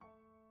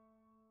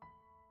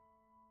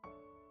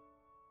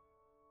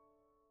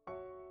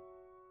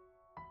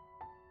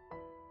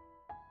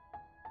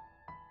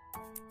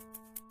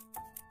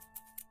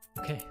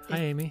Okay. Hi,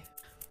 Amy.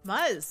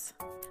 Muzz,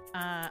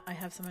 I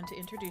have someone to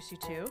introduce you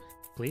to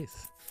Please.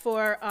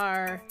 for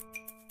our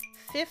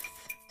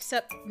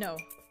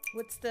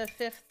what's the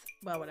fifth?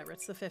 Well, whatever.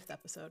 It's the fifth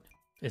episode.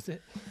 Is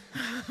it?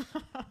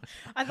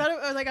 I thought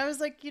I was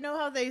like, you know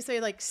how they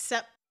say like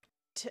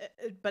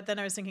but then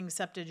I was thinking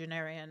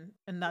septuagenarian,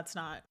 and that's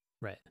not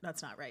Right.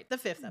 That's not right. The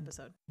fifth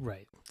episode.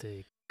 Right.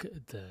 It's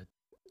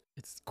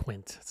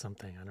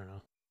something. I don't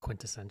know.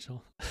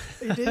 Quintessential.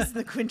 It is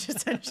the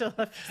quintessential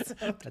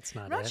episode. That's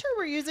not I'm not it. sure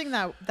we're using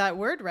that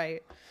word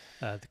right.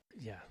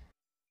 Yeah.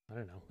 I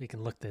don't know. We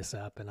can look this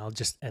up and I'll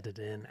just edit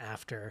in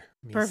after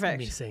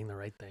me saying the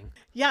right thing.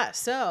 Yeah.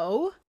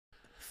 So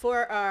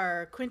for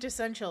our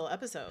quintessential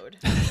episode,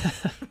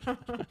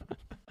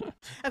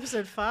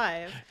 episode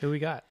 5, Who we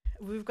got?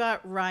 we've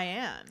got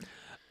Ryanne.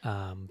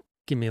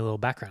 Give me a little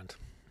background.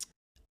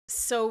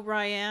 So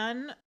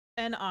Ryanne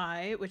and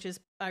I, which is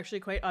actually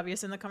quite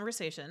obvious in the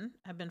conversation,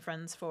 have been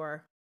friends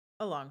for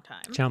a long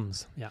time.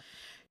 Chums. Yeah.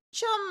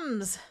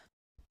 Chums.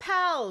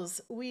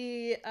 Pals.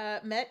 We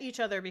met each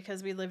other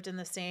because we lived in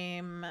the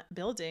same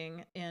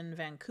building in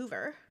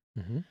Vancouver.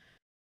 Mm-hmm.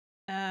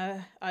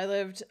 I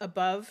lived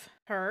above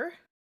her,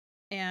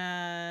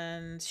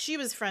 and she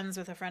was friends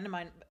with a friend of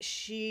mine.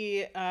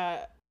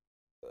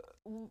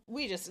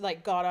 We just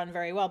like got on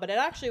very well, but it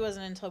actually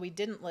wasn't until we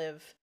didn't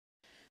live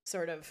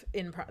sort of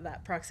in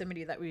that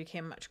proximity that we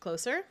became much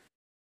closer.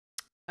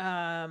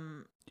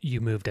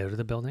 You moved out of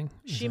the building?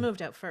 She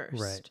moved out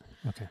first. Right.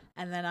 Okay.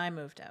 And then I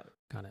moved out.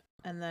 Got it.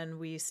 And then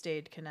we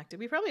stayed connected.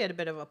 We probably had a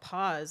bit of a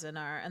pause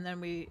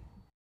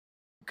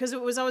because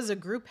it was always a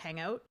group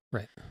hangout.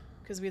 Right.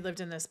 Because we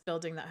lived in this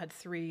building that had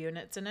 3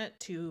 units in it,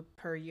 2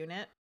 per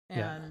unit.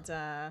 And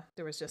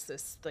there was just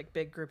this like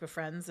big group of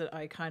friends that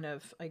I kind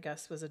of, I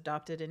guess, was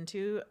adopted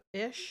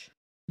into-ish.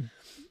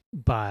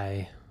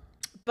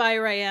 By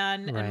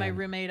Ryanne and my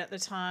roommate at the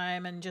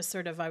time, and just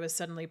sort of I was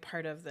suddenly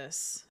part of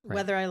this,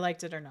 whether I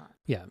liked it or not.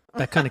 Yeah,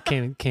 that kind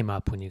of came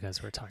up when you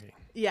guys were talking.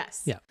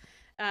 Yes. Yeah.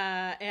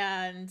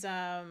 And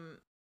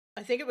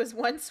I think it was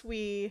once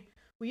we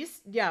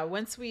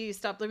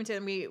stopped living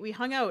together, we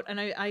hung out, and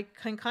I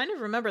can kind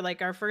of remember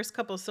like our first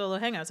couple solo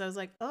hangouts. I was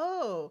like,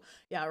 oh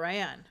yeah,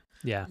 Ryanne.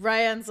 Yeah.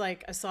 Ryanne's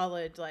like a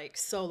solid like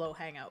solo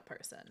hangout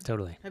person.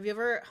 Totally. Have you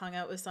ever hung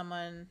out with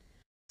someone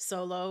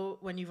solo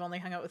when you've only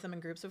hung out with them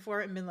in groups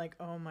before and been like,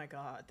 oh my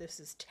god,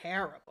 this is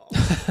terrible?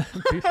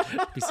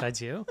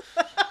 Besides you?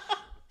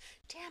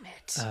 Damn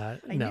it.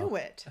 I knew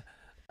it.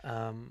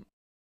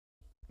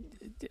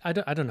 I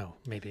don't know.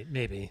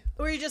 Maybe.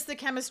 Or you just, the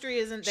chemistry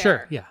isn't there.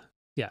 Sure. Yeah.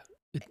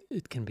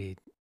 It can be.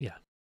 Yeah.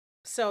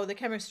 So the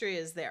chemistry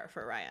is there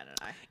for Ryanne and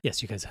I.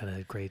 Yes, you guys had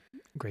a great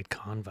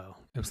convo.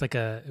 It was like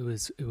it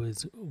was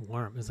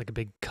warm. It was like a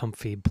big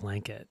comfy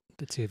blanket.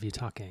 The two of you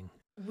talking.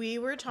 We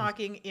were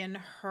talking in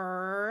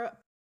her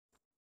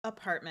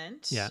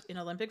apartment in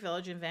Olympic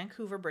Village in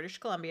Vancouver, British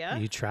Columbia.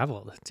 You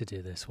traveled to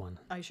do this one.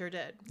 I sure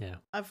did. Yeah.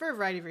 For a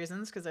variety of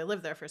reasons, because I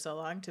lived there for so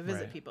long, to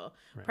visit people.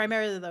 Right.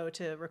 Primarily, though,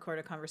 to record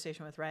a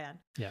conversation with Ryanne.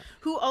 Yeah.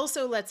 Who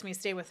also lets me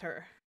stay with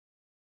her.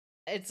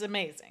 It's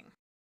amazing.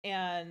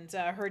 And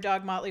her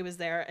dog Motley was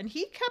there, and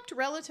he kept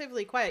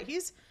relatively quiet.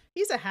 He's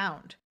a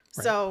hound.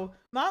 Right. So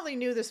Motley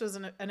knew this was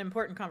an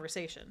important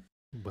conversation.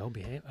 Well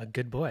behaved. A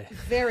good boy.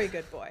 Very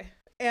good boy.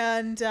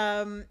 And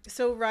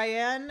so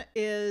Ryanne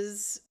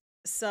is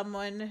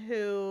someone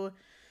who,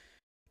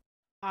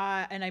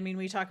 and I mean,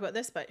 we talk about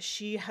this, but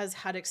she has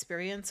had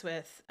experience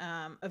with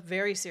a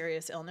very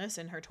serious illness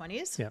in her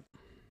 20s. Yep.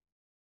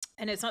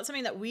 And it's not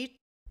something that we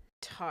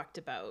talked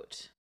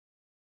about.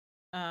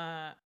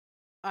 I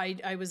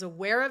was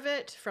aware of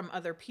it from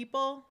other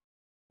people.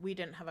 We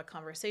didn't have a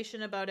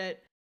conversation about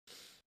it.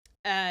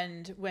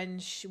 And when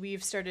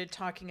we've started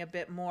talking a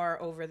bit more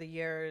over the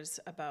years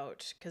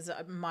about, because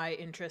my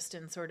interest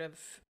in sort of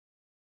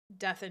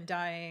death and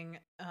dying,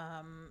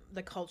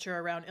 the culture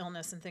around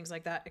illness and things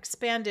like that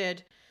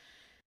expanded,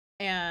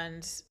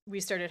 and we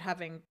started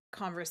having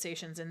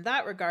conversations in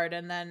that regard.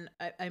 And then,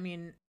 I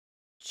mean,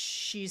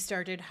 she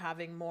started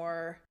having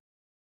more,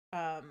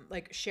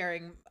 like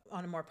sharing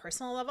on a more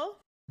personal level.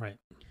 Right.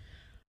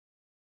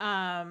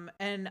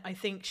 And I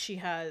think she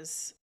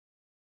has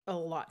a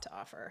lot to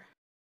offer.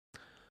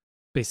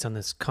 Based on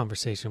this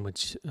conversation,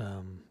 which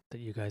that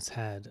you guys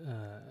had,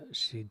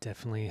 she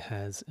definitely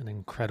has an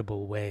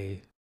incredible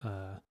way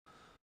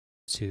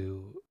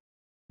to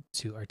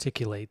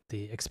articulate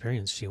the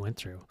experience she went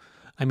through.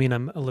 I mean,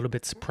 I'm a little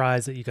bit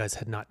surprised that you guys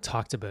had not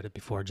talked about it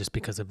before, just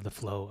because of the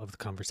flow of the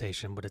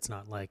conversation. But it's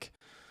not like,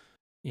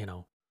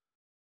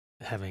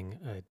 having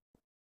a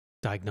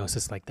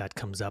diagnosis like that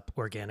comes up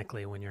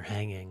organically when you're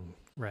hanging,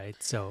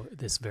 right? So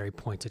this very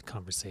pointed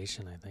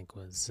conversation, I think,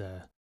 was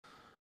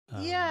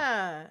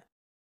Yeah,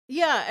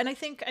 and I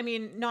think, I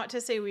mean, not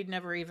to say we'd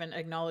never even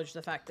acknowledged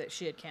the fact that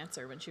she had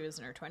cancer when she was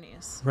in her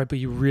 20s. Right, but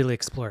you really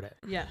explored it.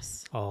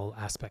 Yes. All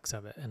aspects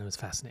of it, and it was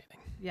fascinating.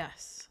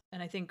 Yes,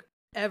 and I think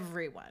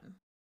everyone,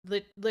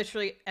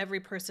 literally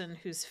every person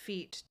whose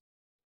feet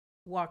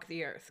walk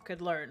the earth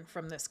could learn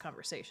from this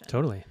conversation.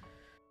 Totally.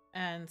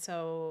 And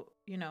so,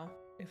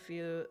 if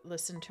you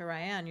listen to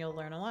Ryanne, you'll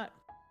learn a lot.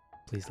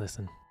 Please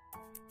listen.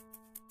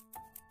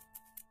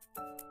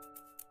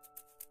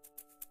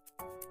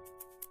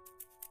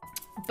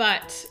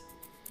 But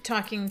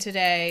talking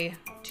today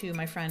to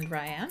my friend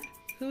Ryanne,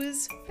 who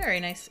is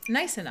very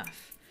nice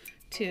enough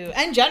to,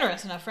 and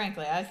generous enough,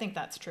 frankly, I think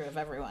that's true of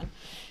everyone,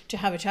 to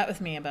have a chat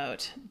with me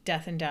about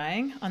death and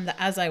dying on the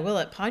As I Will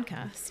It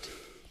podcast.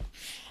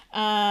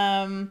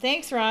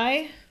 Thanks,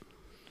 Rye.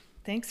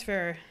 Thanks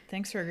for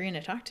agreeing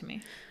to talk to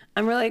me.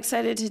 I'm really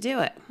excited to do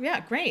it. Yeah,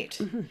 great.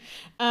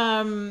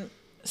 Mm-hmm.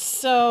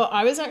 So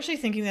I was actually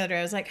thinking the other day,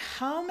 I was like,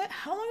 how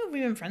long have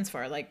we been friends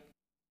for? Like,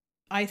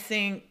 I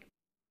think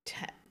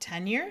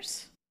 10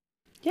 years?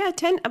 Yeah,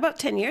 about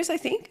 10 years, I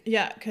think.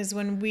 Yeah, because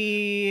when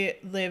we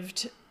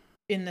lived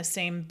in the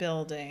same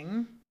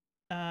building,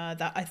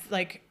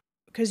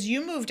 because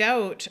you moved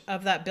out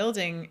of that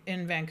building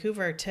in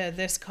Vancouver to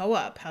this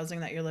co-op housing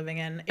that you're living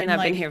in. And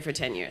I've been here for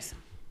 10 years.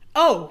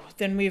 Oh,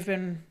 then we've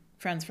been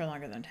friends for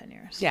longer than 10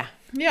 years. Yeah.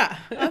 Yeah.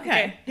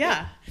 Okay.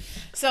 Yeah.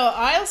 So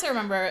I also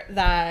remember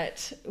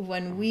that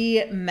when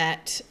we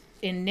met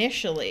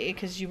initially,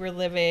 because you were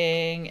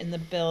living in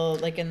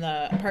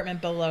the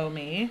apartment below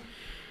me,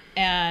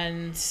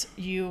 and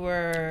you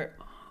were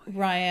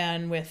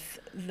Ryanne with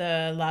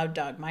the loud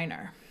dog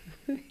miner.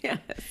 Yes.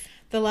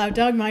 The loud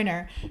dog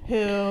miner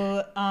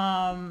who,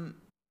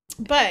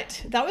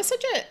 but that was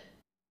such a,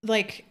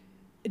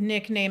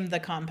 nicknamed the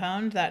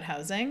compound, that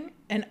housing.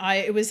 And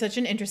it was such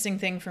an interesting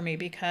thing for me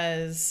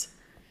because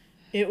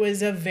it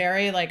was a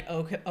very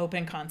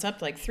open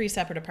concept, 3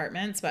 separate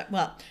apartments, but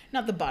not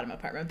the bottom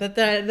apartment, but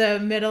the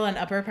middle and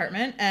upper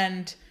apartment.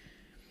 And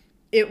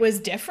it was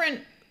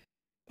different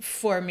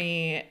for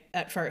me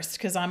at first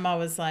because I'm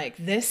always like,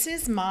 this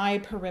is my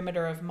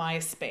perimeter of my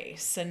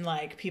space, and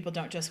people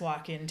don't just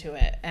walk into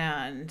it.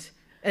 And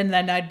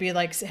then I'd be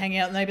hanging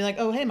out, and I'd be like,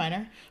 oh, hey,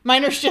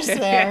 Miner's just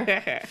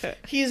there.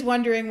 He's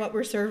wondering what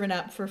we're serving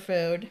up for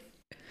food.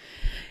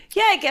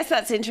 Yeah, I guess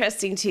that's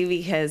interesting too,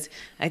 because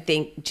I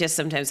think just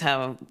sometimes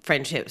how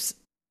friendships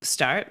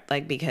start,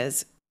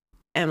 because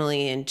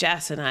Emily and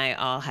Jess and I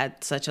all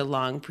had such a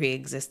long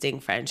pre-existing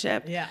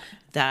friendship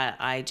that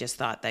I just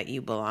thought that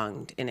you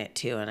belonged in it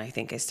too. And I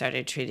think I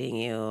started treating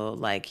you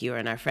like you were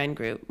in our friend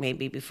group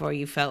maybe before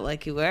you felt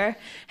like you were.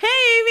 Hey,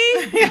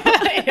 Amy!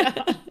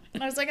 Yeah.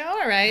 I was like, oh,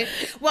 all right.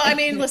 Well, I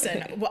mean, listen,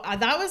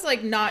 that was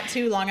not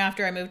too long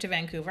after I moved to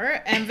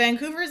Vancouver, and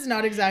Vancouver is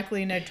not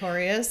exactly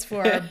notorious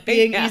for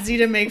being easy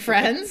to make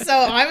friends. So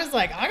I was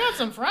like, I got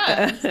some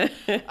friends.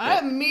 I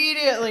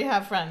immediately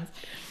have friends.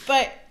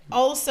 But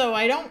also,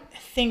 I don't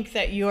think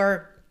that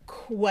you're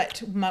what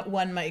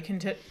one might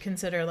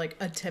consider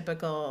a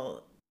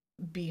typical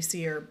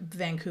BC or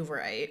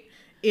Vancouverite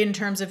in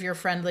terms of your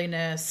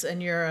friendliness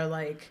and your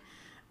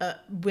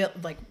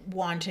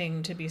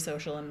wanting to be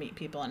social and meet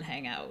people and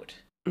hang out.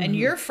 Mm-hmm. And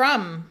you're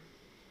from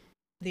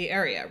the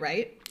area,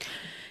 right?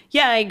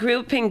 Yeah, I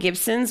grew up in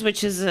Gibsons,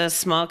 which is a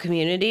small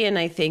community. And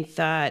I think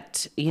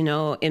that,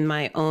 in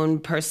my own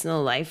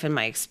personal life and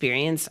my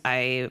experience,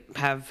 I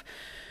have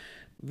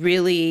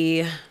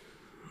really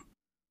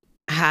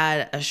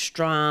had a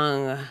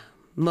strong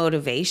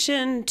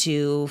motivation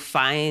to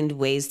find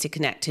ways to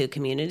connect to a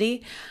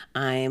community.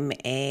 I'm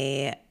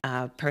a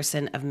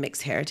person of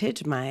mixed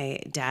heritage.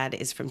 My dad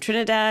is from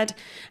Trinidad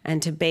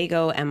and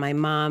Tobago, and my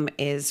mom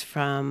is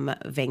from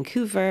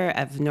Vancouver,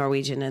 of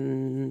Norwegian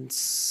and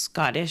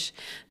Scottish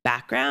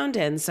background.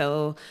 And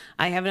so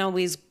I haven't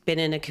always been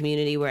in a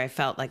community where I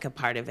felt like a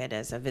part of it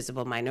as a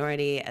visible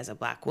minority, as a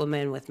Black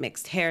woman with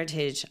mixed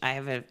heritage.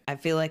 I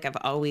feel like I've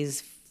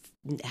always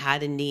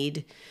had a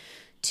need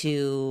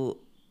to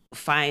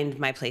find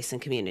my place in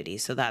community.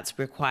 So that's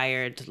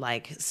required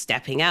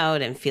stepping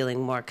out and feeling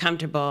more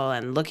comfortable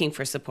and looking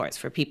for supports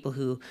for people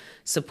who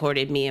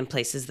supported me in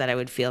places that I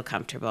would feel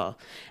comfortable.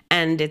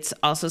 And it's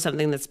also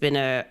something that's been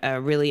a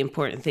really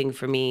important thing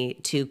for me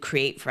to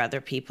create for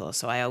other people.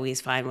 So I always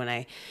find when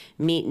I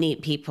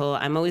meet people,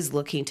 I'm always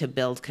looking to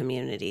build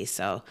community.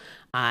 So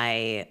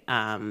I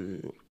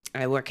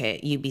work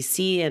at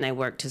UBC, and I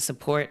work to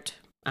support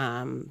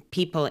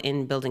people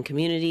in building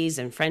communities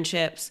and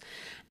friendships.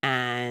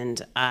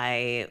 And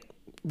I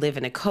live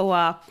in a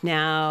co-op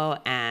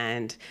now,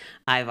 and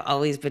I've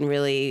always been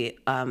really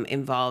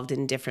involved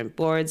in different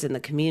boards in the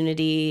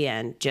community,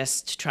 and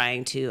just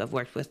I've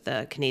worked with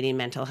the Canadian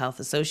Mental Health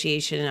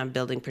Association. I'm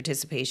building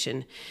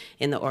participation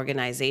in the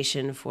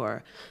organization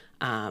for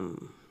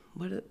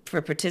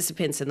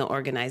participants in the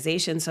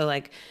organization. So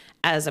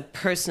as a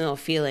personal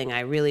feeling,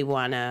 I really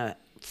want to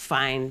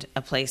find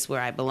a place where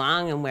I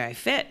belong and where I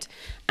fit.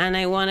 And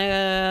I want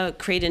to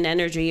create an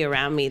energy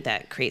around me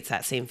that creates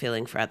that same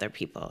feeling for other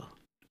people.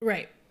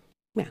 Right.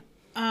 Yeah.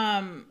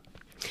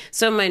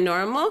 So my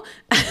normal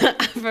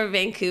for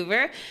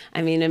Vancouver,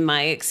 I mean, in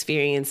my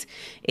experience,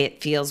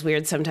 it feels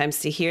weird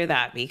sometimes to hear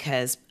that,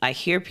 because I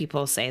hear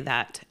people say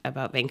that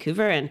about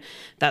Vancouver, and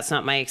that's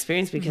not my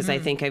experience, because I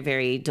think I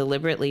very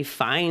deliberately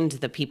find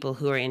the people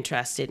who are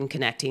interested in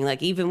connecting.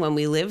 Even when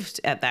we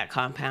lived at that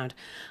compound,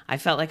 I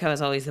felt like I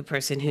was always the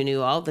person who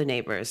knew all the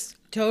neighbors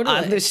totally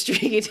on the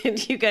street,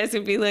 and you guys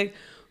would be like,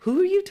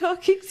 who are you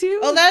talking to?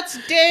 Oh,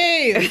 that's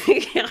Dave.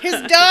 Yeah.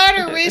 His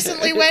daughter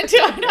recently went to.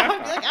 I'd be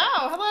like,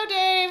 oh, hello,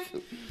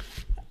 Dave.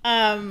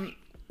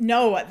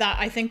 No, that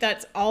I think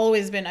that's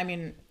always been. I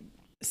mean,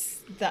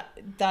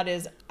 that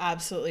is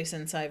absolutely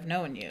since I've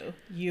known you.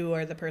 You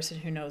are the person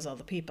who knows all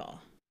the people.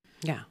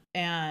 Yeah.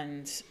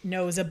 And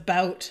knows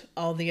about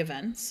all the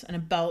events and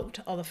about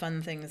all the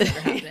fun things that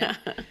are happening. Yeah.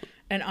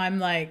 And I'm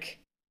like,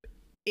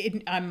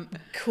 I'm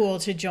cool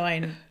to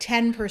join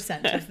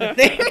 10% of the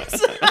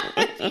things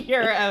that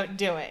you're out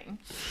doing.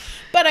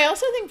 But I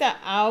also think that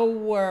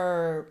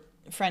our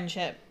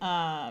friendship,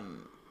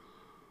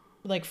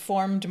 like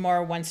formed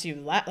more once you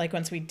left, like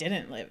once we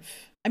didn't live.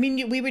 I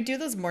mean, we would do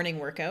those morning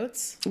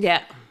workouts.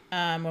 Yeah.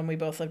 When we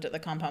both lived at the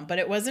compound, but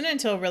it wasn't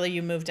until really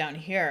you moved down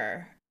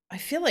here. I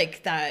feel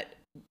like that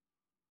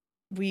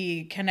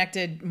we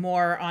connected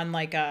more on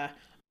like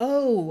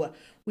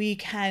we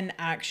can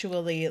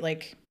actually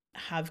like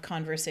have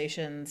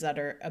conversations that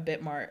are a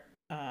bit more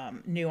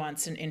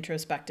nuanced and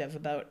introspective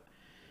about,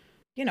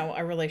 you know,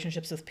 our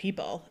relationships with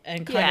people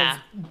and kind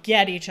of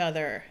get each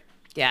other.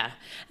 Yeah.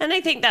 And I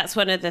think that's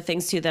one of the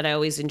things too that I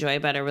always enjoy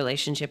about a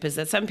relationship is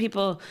that some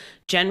people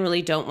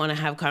generally don't want to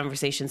have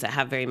conversations that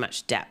have very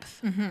much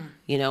depth,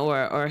 you know,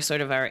 or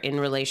sort of are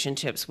in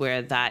relationships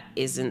where that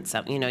isn't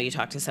something, you know, you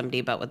talk to somebody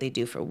about what they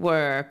do for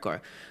work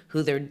or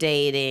who they're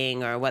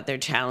dating or what their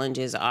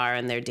challenges are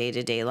in their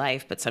day-to-day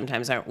life, but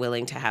sometimes aren't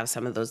willing to have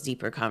some of those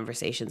deeper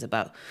conversations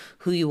about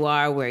who you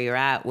are, where you're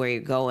at, where you're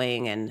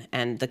going,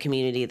 and the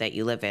community that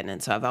you live in.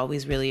 And so I've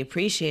always really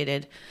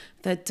appreciated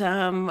that,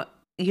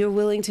 you're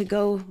willing to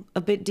go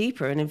a bit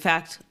deeper, and in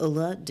fact, a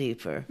lot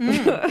deeper.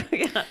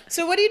 Yeah.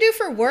 So what do you do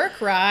for work,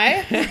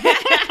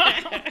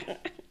 Rye?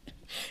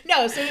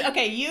 No, so,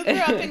 okay, you grew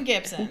up in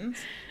Gibson,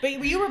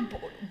 but you were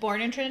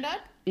born in Trinidad?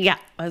 Yeah,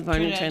 I was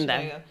born in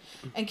Trinidad.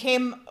 And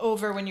came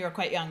over when you were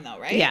quite young, though,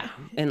 right? Yeah,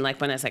 and like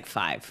when I was like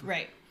 5.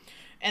 Right.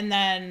 And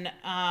then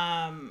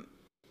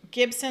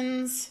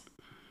Gibson's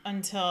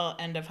until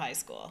end of high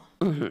school.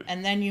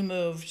 And then you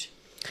moved...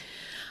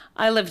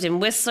 I lived in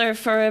Whistler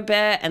for a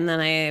bit, and then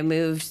I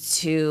moved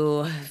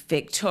to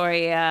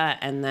Victoria,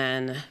 and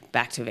then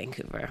back to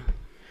Vancouver.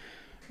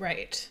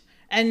 Right.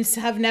 And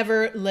have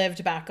never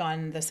lived back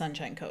on the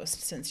Sunshine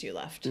Coast since you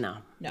left? No.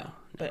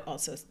 But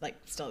also, like,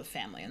 still have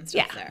family and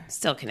stuff there.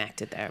 Still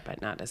connected there,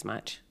 but not as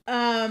much.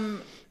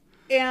 And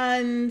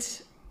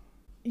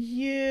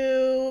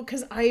you,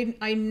 because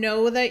I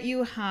know that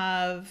you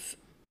have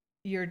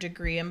your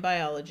degree in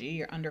biology,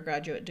 your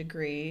undergraduate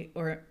degree,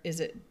 or is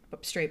it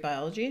straight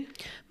biology?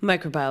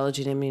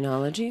 Microbiology and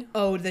immunology.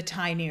 Oh, the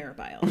tinier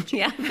biology.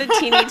 Yeah, the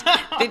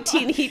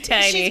teeny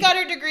tiny. She's got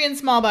her degree in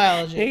small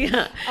biology.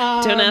 Yeah.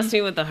 Don't ask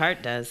me what the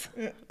heart does.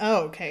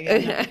 Oh,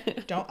 okay. Yeah, no,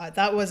 don't.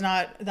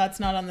 That's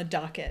not on the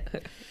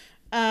docket.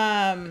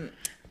 And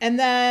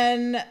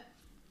then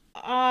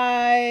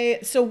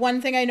so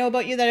one thing I know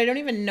about you that I don't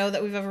even know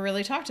that we've ever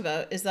really talked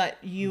about is that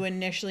you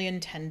initially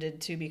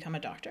intended to become a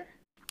doctor.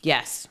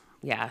 Yes.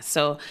 Yeah.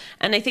 So,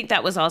 and I think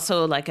that was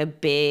also like a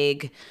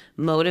big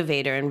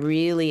motivator and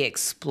really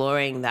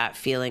exploring that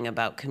feeling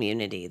about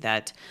community,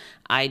 that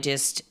I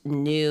just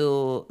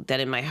knew that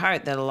in my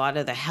heart that a lot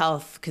of the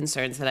health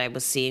concerns that I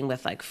was seeing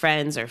with like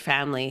friends or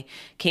family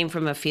came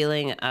from a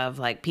feeling of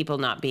like people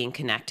not being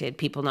connected,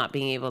 people not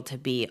being able to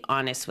be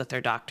honest with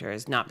their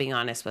doctors, not being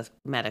honest with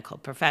medical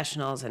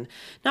professionals, and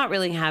not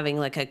really having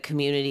like a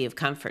community of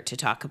comfort to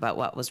talk about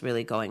what was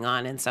really going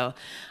on. And so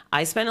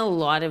I spent a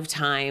lot of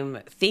time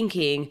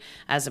thinking,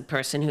 as a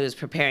person who is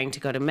preparing to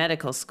go to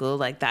medical school,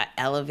 like that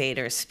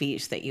elevator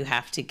speech that you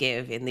have to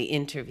give in the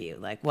interview.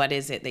 Like, what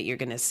is it that you're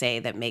going to say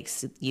that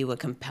makes you a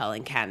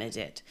compelling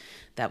candidate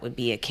that would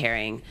be a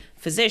caring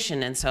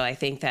physician? And so I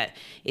think that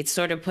it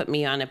sort of put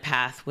me on a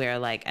path where,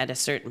 like, at a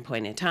certain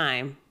point in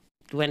time,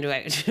 when do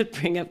I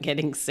bring up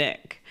getting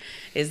sick?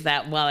 Is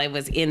that while I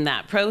was in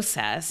that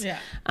process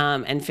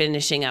and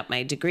finishing up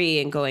my degree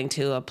and going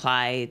to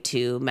apply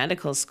to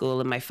medical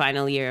school in my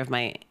final year of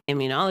my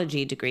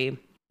immunology degree,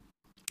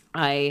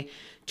 I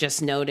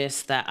just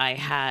noticed that I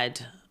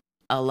had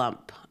a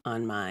lump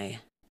on my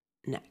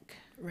neck.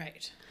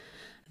 Right.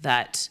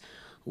 That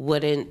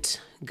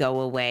wouldn't go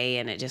away,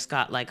 and it just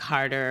got like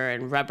harder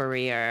and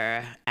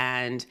rubberier.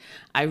 And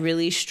I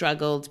really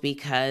struggled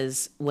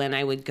because when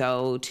I would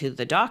go to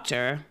the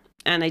doctor,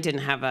 and I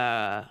didn't have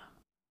a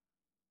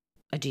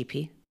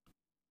GP.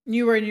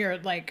 You were in your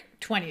like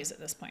 20s at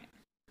this point.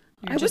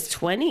 I was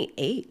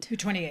 28. You're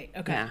 28.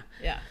 Okay.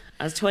 Yeah.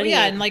 I was 28. Well,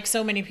 yeah, and like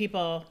so many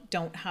people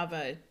don't have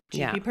a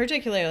GP,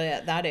 particularly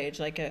at that age,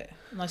 like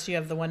unless you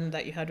have the one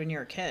that you had when you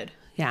were a kid.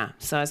 Yeah.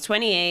 So I was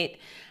 28.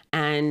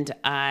 And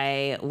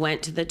I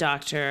went to the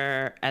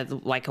doctor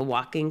at like a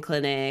walk-in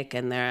clinic,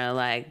 and they're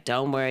like,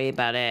 "Don't worry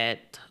about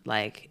it.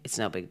 Like, it's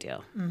no big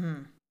deal.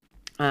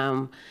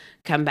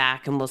 Come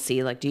back and we'll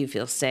see. Like, do you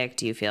feel sick?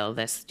 Do you feel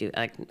this?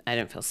 I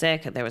didn't feel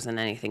sick. There wasn't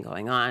anything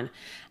going on."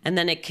 And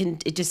then it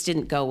just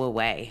didn't go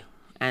away.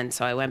 And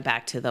so I went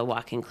back to the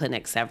walk-in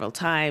clinic several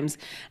times,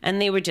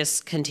 and they would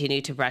just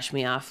continue to brush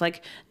me off,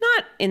 like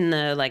not in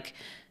the like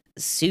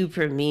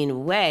super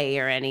mean way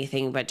or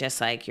anything, but just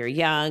like you're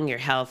young, you're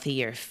healthy,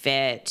 you're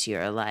fit,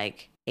 you're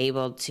like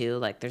able to,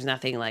 like, there's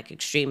nothing like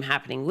extreme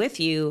happening with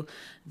you.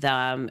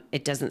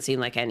 It doesn't seem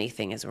like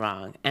anything is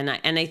wrong. And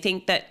I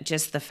think that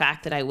just the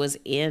fact that I was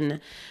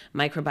in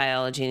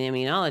microbiology and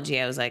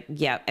immunology, I was like,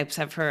 yeah,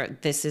 except for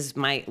this is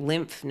my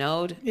lymph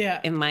node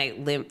in my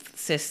lymph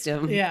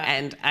system. Yeah.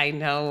 And I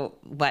know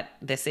what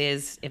this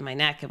is in my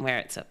neck and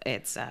where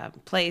it's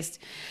placed,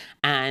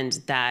 and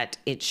that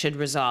it should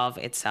resolve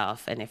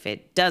itself. And if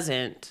it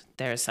doesn't,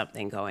 there's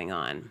something going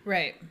on.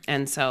 Right.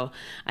 And so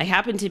I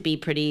happen to be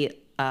pretty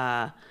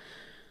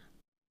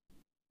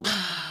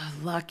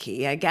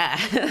lucky, I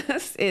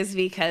guess, is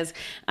because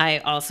I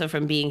also,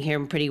 from being here,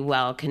 I'm pretty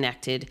well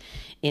connected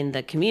in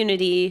the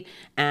community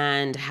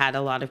and had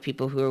a lot of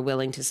people who were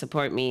willing to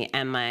support me.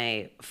 And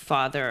my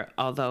father,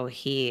 although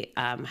he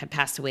had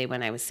passed away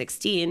when I was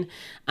 16,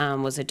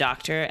 was a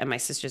doctor, and my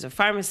sister's a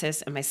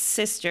pharmacist, and my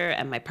sister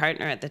and my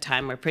partner at the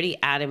time were pretty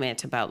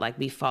adamant about like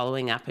me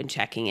following up and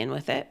checking in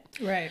with it.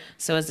 Right.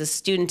 So as a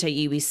student at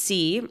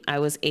UBC, I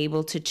was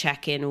able to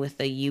check in with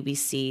the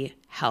UBC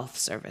Health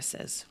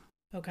Services.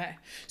 Okay.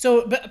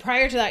 So, but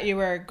prior to that, you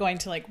were going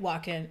to like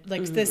walk in,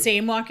 like the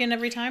same walk in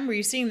every time? Were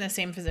you seeing the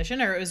same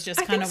physician, or it was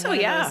just kind of one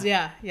of those?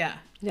 Yeah.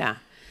 Yeah.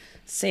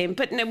 Same,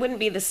 but it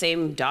wouldn't be the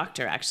same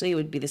doctor, actually. It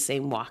would be the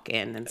same walk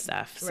in and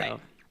stuff. So, Right.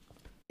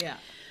 Yeah.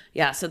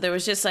 yeah. So there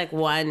was just like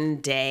one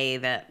day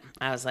that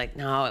I was like,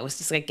 no, it was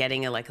just like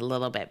getting a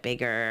little bit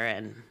bigger,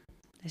 and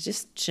it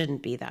just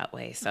shouldn't be that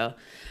way. So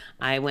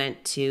I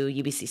went to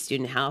UBC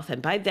Student Health,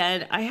 and by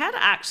then I had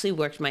actually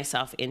worked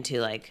myself into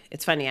like,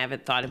 it's funny, I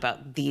haven't thought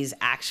about these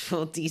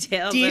actual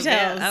details.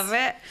 Of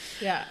it.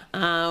 Yeah.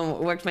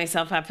 Worked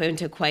myself up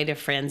into quite a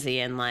frenzy,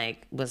 and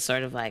like was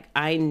sort of like,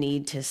 I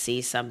need to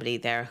see somebody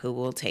there who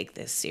will take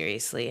this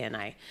seriously. And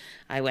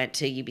I went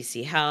to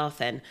UBC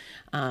Health and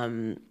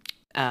had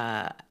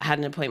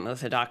an appointment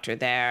with a doctor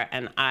there,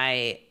 and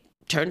I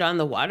turned on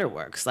the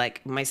waterworks.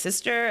 Like my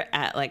sister,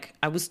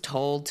 I was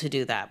told to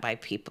do that by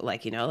people,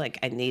 like, you know, like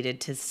I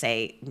needed to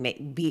say,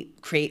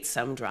 create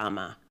some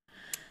drama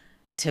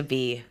to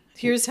be.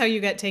 Here's how you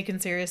get taken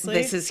seriously.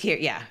 This is here.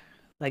 Yeah.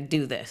 Like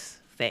do this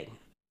thing.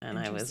 And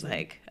I was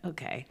like,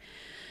 okay.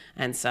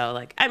 And so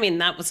like, I mean,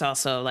 that was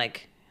also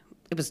like,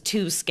 it was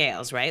two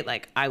scales, right?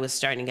 Like I was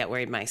starting to get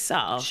worried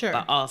myself, Sure.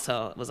 But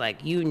also it was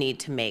like, you need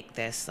to make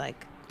this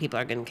like, people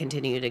are going to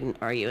continue to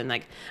ignore you. And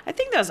like, I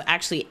think that was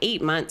actually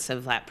 8 months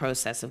of that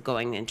process of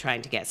going and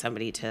trying to get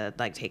somebody to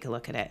like take a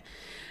look at it.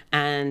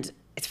 And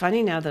it's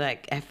funny now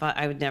that I thought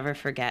I would never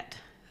forget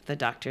the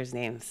doctor's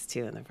names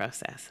too in the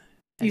process.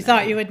 You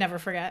thought you would never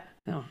forget.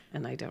 No,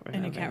 and I don't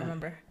remember. And you can't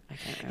remember. I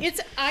can't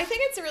remember. I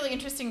think it's really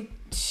interesting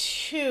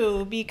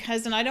too,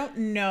 because, and I don't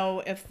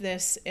know if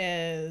this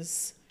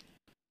is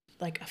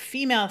like a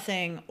female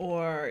thing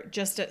or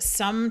just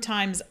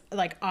sometimes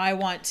like I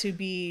want to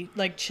be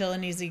like chill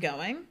and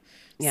easygoing.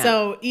 Yeah.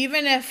 So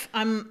even if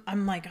I'm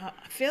like, I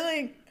feel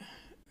like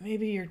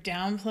maybe you're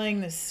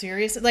downplaying this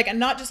serious, like I'm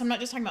not just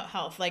talking about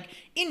health, like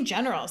in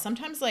general,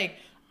 sometimes like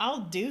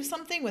I'll do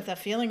something with a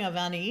feeling of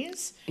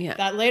unease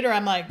that later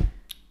I'm like,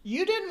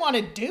 you didn't want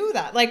to do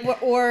that. Like,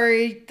 or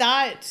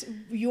that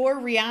your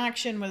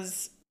reaction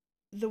was,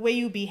 the way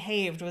you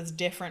behaved was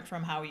different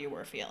from how you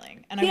were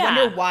feeling. And I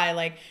wonder why,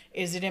 like,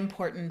 is it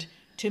important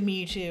to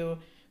me to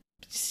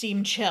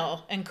seem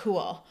chill and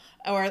cool?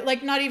 Or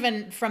like, not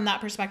even from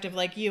that perspective,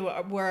 like you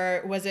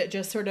were, was it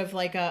just sort of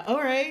like all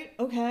right,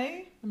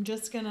 okay, I'm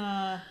just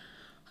gonna.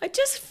 I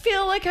just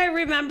feel like I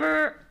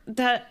remember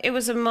that it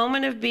was a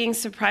moment of being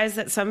surprised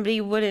that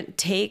somebody wouldn't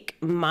take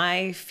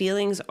my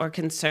feelings or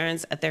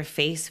concerns at their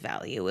face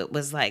value. It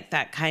was like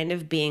that kind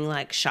of being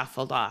like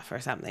shuffled off or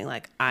something.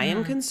 Like, I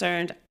am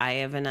concerned, I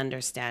have an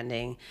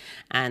understanding,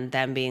 and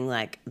them being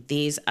like,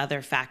 these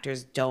other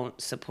factors don't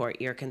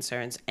support your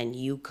concerns, and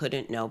you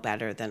couldn't know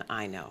better than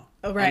I know.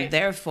 Oh, right. And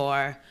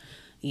therefore,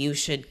 you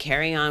should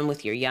carry on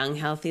with your young,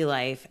 healthy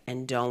life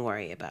and don't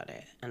worry about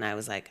it. And I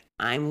was like,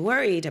 I'm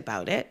worried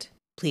about it.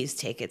 Please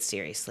take it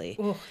seriously.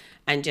 Ooh.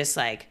 And just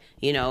like,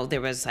 you know, there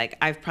was like,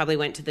 I've probably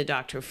went to the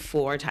doctor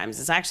 4 times.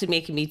 It's actually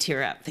making me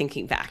tear up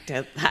thinking back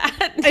to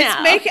that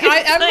now. It's making,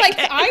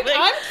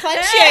 I'm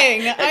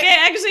clenching. Okay,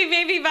 actually,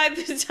 maybe by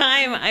the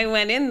time I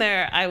went in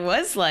there, I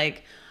was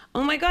like,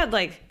 oh my God,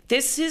 like,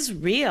 this is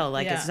real.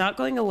 Like, it's not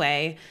going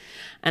away.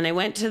 And I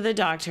went to the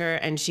doctor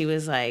and she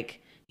was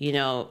like, you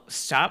know,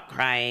 stop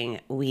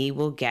crying. We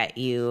will get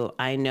you.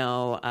 I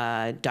know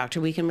a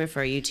doctor we can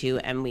refer you to,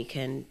 and we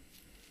can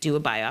do a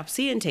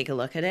biopsy and take a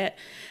look at it.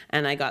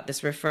 And I got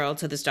this referral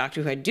to this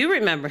doctor who I do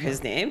remember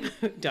his name,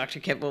 Dr.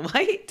 Kibble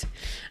White,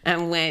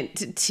 and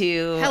went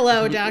to...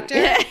 Hello,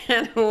 doctor.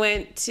 And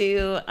went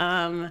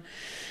to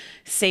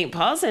St.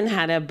 Paul's and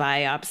had a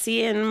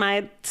biopsy in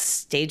my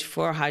stage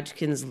 4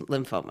 Hodgkin's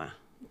lymphoma.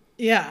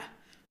 Yeah,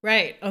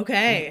 right.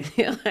 Okay.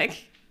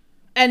 Like,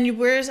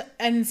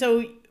 and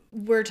so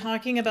we're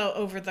talking about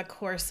over the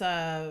course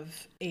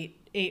of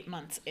eight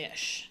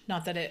months-ish.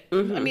 Not that it, I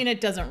mean, it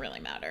doesn't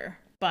really matter.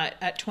 But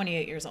at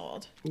 28 years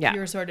old,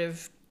 you're sort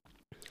of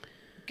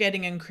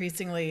getting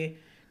increasingly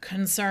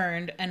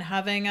concerned and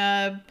having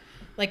a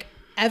like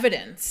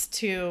evidence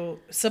to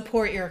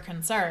support your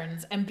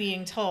concerns and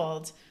being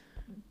told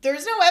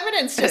there's no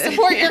evidence to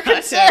support your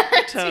concerns.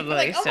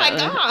 Totally. Like, oh my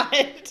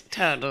God.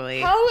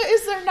 Totally. How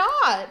is there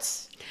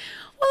not?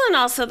 Well, and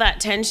also that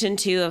tension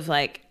too of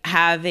like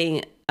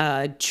having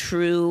a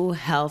true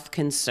health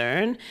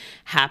concern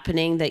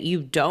happening that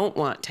you don't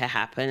want to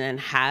happen, and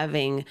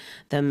having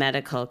the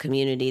medical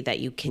community that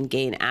you can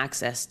gain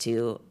access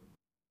to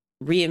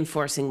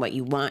reinforcing what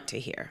you want to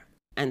hear.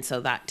 And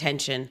so that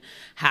tension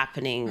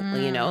happening,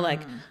 you know,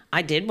 like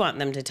I did want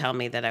them to tell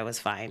me that I was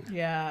fine.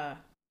 Yeah.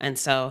 And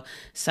so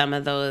some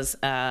of those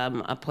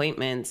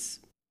appointments,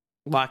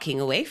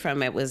 walking away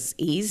from it was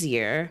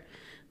easier,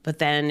 but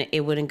then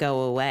it wouldn't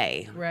go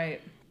away.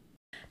 Right.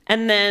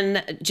 And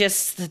then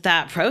just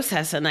that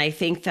process. And I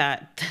think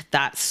that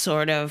that's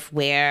sort of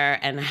where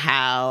and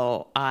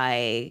how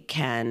I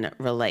can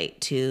relate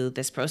to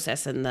this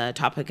process. And the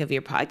topic of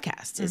your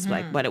podcast is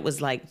like what it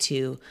was like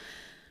to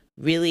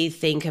really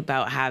think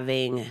about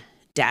having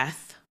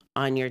death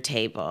on your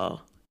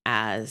table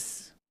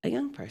as a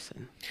young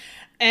person.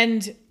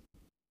 And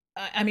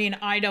I mean,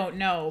 I don't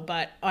know,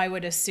 but I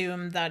would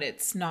assume that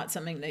it's not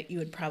something that you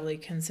would probably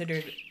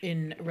consider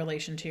in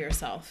relation to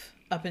yourself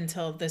up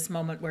until this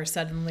moment where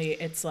suddenly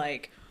it's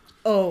like,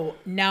 oh,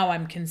 now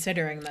I'm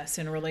considering this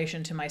in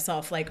relation to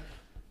myself. Like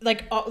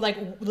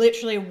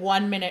literally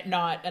 1 minute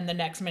not, and the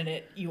next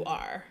minute you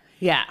are.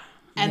 Yeah.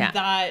 And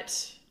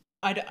that,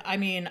 I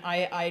mean,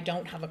 I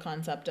don't have a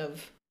concept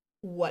of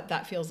what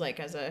that feels like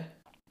as a,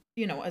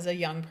 you know, as a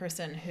young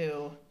person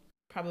who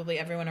probably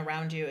everyone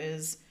around you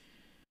is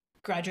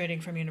graduating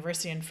from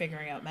university and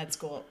figuring out med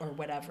school or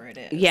whatever it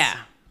is. Yeah.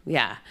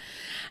 Yeah.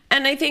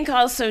 And I think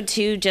also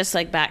too, just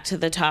like back to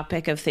the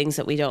topic of things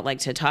that we don't like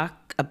to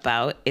talk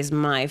about, is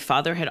my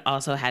father had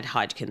also had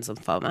Hodgkin's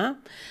lymphoma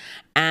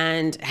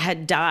and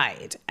had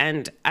died.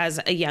 And as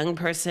a young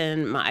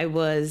person, I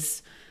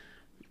was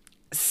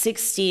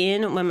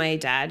 16 when my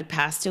dad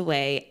passed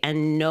away,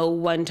 and no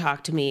one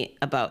talked to me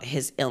about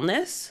his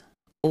illness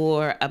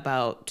or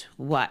about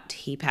what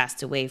he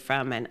passed away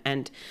from.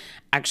 And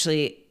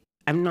actually,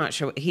 I'm not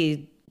sure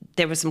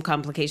there were some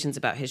complications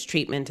about his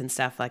treatment and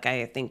stuff. Like,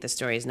 I think the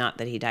story is not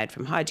that he died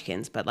from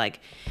Hodgkin's, but like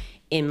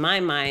in my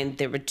mind,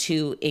 there were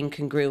two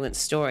incongruent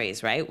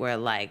stories, right?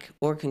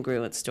 Or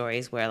congruent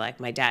stories where like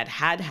my dad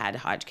had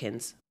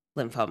Hodgkin's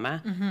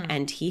lymphoma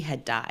and he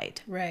had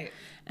died. Right.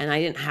 And I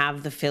didn't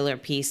have the filler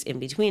piece in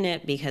between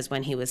it, because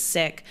when he was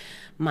sick,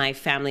 my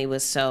family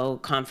was so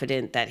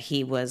confident that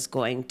he was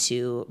going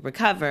to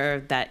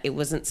recover that it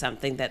wasn't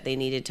something that they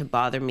needed to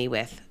bother me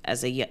with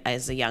as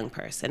a young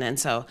person. And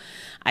so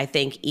I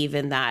think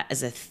even that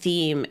as a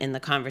theme in the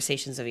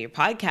conversations of your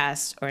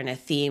podcast, or in a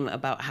theme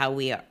about how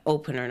we are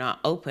open or not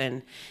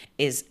open,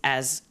 is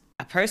as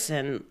a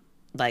person,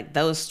 like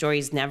those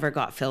stories never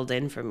got filled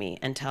in for me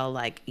until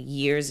like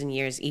years and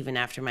years, even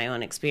after my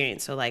own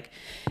experience. So like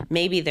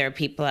maybe there are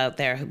people out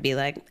there who'd be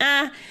like,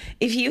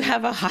 if you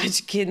have a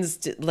Hodgkin's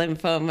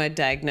lymphoma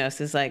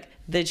diagnosis, like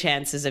the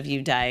chances of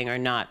you dying are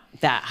not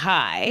that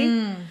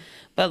high.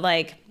 But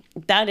like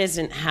that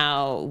isn't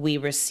how we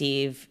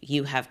receive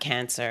you have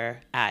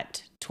cancer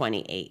at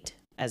 28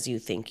 as you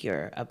think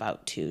you're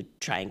about to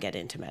try and get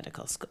into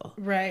medical school.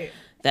 Right.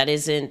 That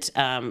isn't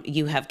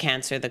you have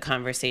cancer, the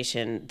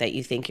conversation that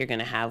you think you're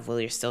going to have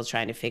while you're still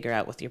trying to figure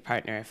out with your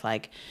partner if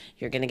like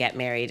you're going to get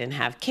married and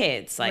have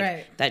kids.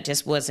 Like that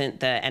just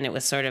wasn't and it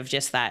was sort of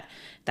just that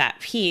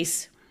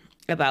piece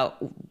about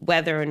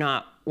whether or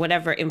not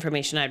whatever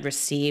information I'd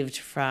received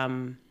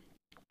from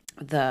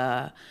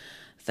the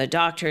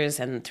doctors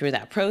and through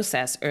that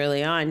process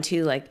early on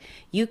too, like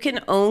you can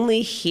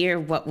only hear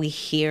what we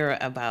hear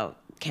about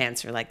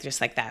cancer, like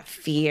just like that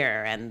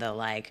fear and the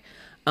like,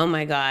 oh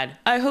my God,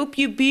 I hope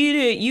you beat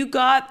it. You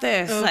got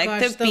this. Oh like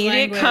gosh, the beat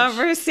it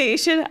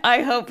conversation.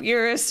 I hope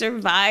you're a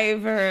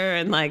survivor.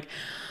 And like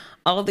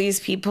all these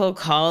people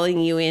calling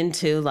you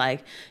into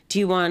like, do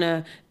you want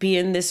to be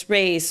in this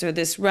race or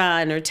this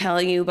run, or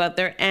telling you about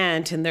their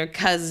aunt and their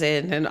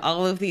cousin and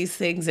all of these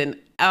things. And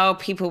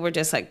people were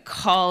just like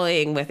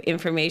calling with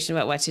information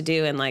about what to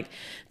do. And like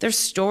their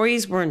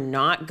stories were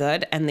not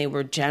good and they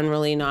were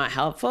generally not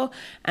helpful.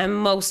 And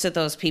most of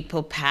those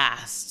people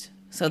passed.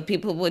 So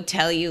people would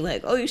tell you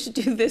like, oh, you should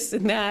do this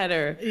and that,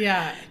 or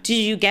did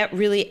you get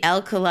really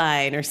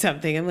alkaline or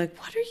something? I'm like,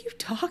 what are you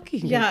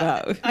talking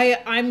about?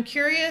 I'm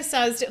curious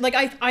as to like,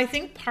 I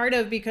think part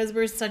of, because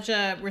we're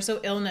so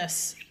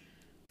illness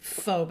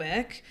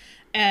phobic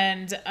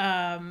and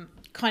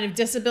kind of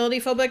disability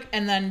phobic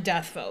and then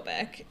death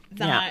phobic,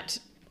 that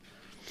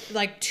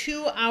like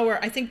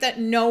I think that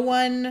no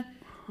one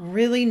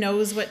really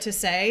knows what to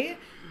say,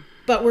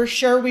 but we're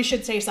sure we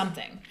should say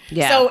something.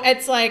 Yeah. So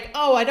it's like,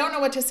 oh, I don't know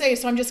what to say,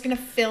 so I'm just going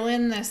to fill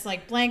in this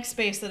like blank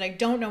space that I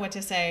don't know what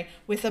to say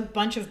with a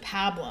bunch of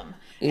pablum.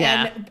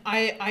 Yeah. And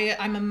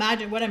I'm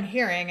imagining what I'm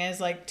hearing is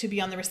like, to be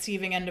on the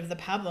receiving end of the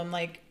pablum,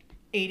 like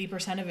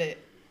 80% of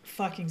it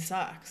fucking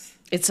sucks.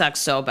 It sucks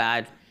so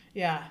bad.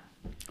 Yeah.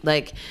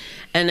 Like,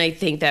 and I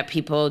think that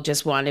people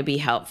just want to be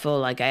helpful.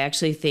 Like, I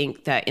actually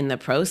think that in the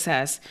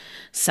process,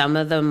 some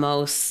of the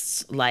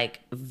most like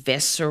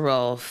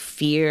visceral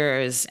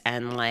fears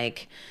and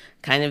like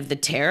kind of the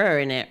terror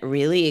in it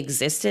really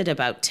existed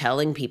about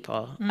telling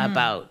people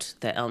about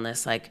the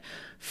illness. Like,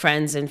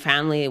 friends and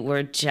family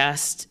were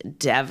just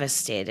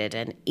devastated,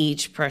 and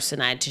each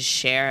person I had to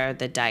share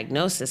the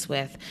diagnosis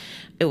with,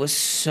 it was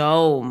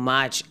so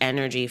much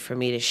energy for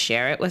me to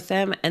share it with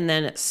them. And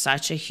then it's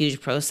such a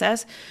huge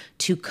process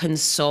to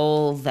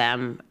console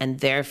them and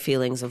their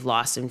feelings of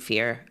loss and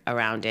fear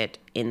around it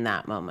in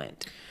that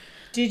moment.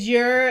 Did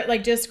your,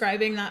 like,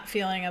 describing that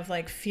feeling of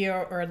like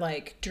fear or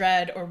like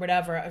dread or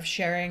whatever of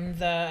sharing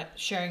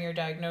your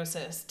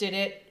diagnosis, did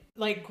it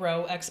like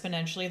grow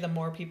exponentially the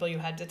more people you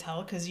had to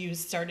tell? Because you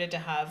started to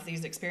have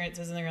these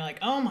experiences and then you're like,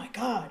 oh my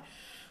God,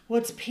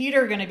 what's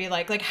Peter going to be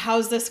like? Like,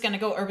 how's this going to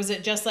go? Or was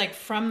it just like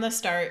from the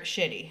start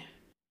shitty?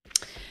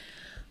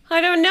 I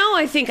don't know.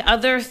 I think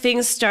other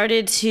things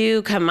started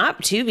to come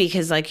up too,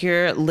 because like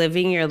you're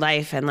living your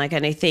life, and like,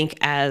 and I think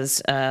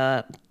as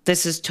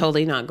this is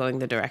totally not going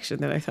the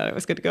direction that I thought it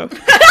was going to go.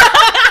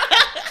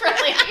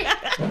 Really?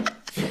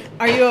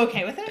 Are you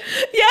okay with it?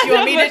 Yeah. Do you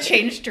want me to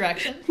change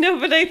direction? No,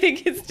 but I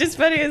think it's just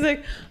funny. It's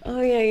like, oh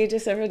yeah, you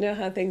just never know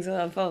how things will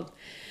unfold.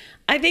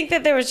 I think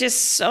that there was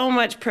just so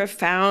much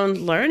profound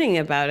learning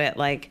about it.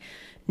 Like,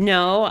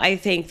 no, I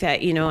think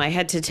that, you know, I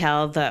had to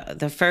tell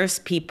the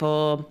first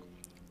people,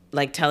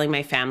 like telling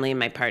my family and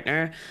my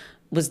partner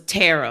was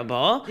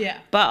terrible. Yeah.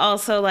 But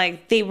also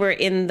like they were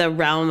in the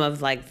realm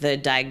of like the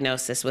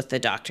diagnosis with the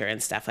doctor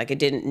and stuff. Like, I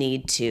didn't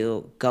need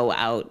to go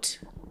out,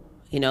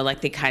 you know,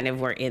 like they kind of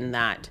were in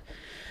that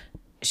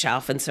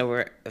shelf, and so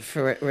we're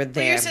there.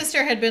 But your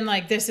sister had been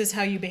like, this is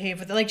how you behave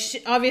with it. Like,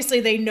 obviously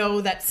they know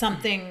that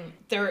something,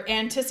 they're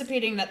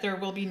anticipating that there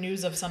will be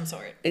news of some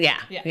sort.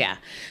 Yeah.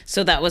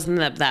 So that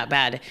wasn't that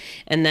bad.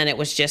 And then it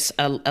was just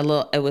a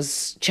little, it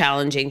was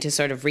challenging to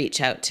sort of reach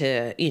out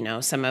to, you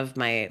know, some of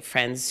my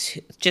friends,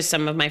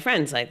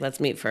 like, let's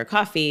meet for a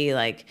coffee.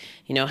 Like,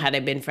 you know, had I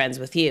been friends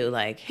with you,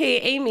 like, hey,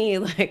 Amy,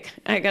 like,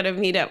 I got to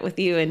meet up with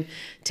you and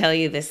tell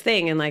you this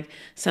thing. And like,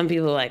 some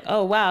people were like,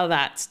 oh, wow,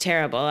 that's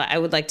terrible. I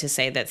would like to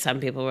say that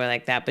some people were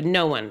like that, but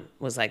no one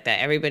was like that.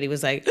 Everybody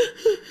was like,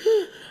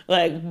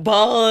 like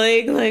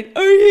bawling, like,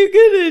 are you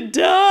gonna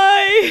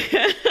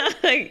die?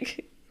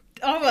 Like,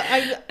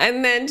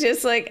 and then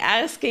just like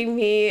asking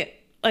me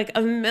like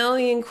a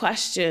million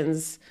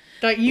questions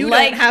that you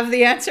don't have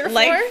the answer for.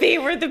 Like they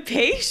were the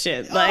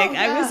patient. Like,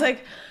 yeah. I was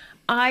like,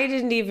 I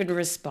didn't even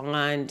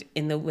respond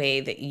in the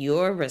way that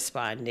you're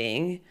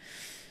responding,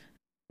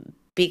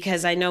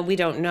 because I know we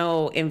don't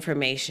know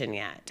information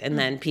yet. And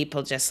then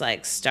people just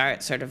like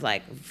start sort of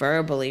like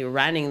verbally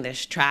running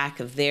this track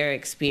of their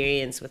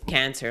experience with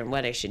cancer and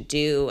what I should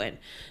do and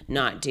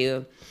not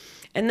do.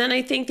 And then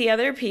I think the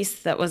other piece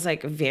that was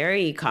like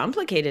very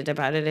complicated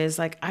about it is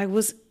like, I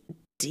was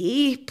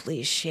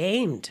deeply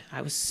ashamed.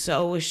 I was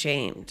so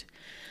ashamed.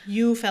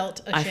 You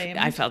felt ashamed?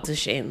 I felt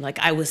ashamed. Like,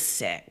 I was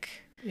sick.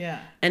 Yeah.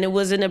 And it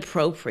was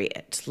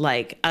inappropriate.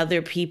 Like,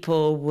 other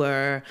people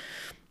were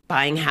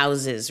buying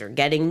houses or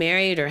getting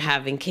married or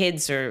having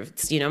kids, or,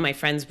 you know, my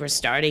friends were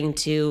starting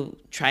to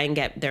try and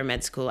get their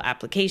med school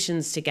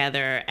applications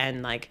together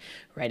and like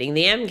writing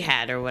the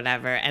MCAT or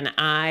whatever. And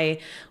I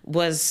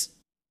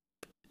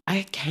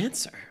had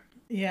cancer.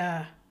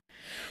 Yeah.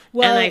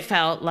 Well, and I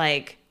felt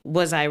like,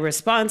 was I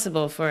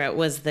responsible for it?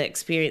 Was the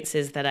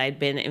experiences that I'd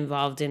been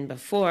involved in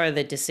before,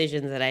 the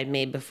decisions that I'd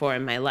made before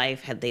in my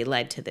life, had they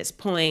led to this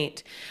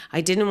point?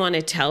 I didn't want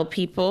to tell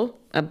people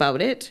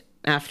about it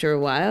after a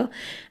while.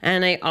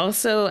 And I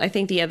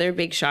think the other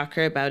big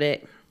shocker about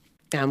it,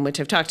 which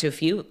I've talked to a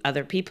few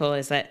other people,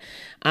 is that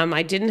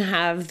I didn't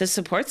have the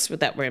supports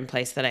that were in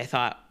place that I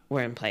thought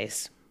were in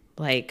place.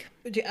 Like,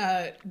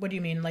 what do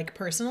you mean? Like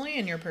personally,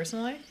 in your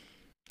personal life?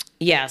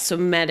 Yeah. So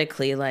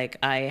medically, like,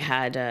 I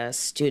had a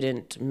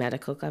student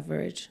medical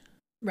coverage.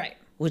 Right.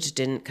 Which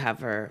didn't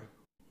cover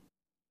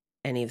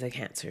any of the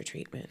cancer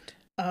treatment.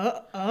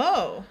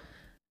 Oh.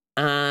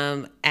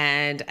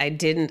 And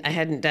I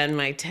hadn't done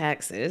my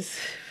taxes.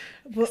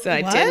 So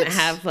I what? didn't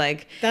have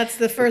like... That's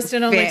the first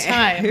and only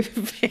time.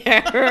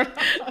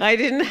 I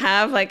didn't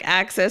have like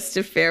access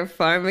to fair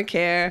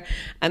pharmacare.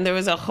 And there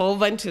was a whole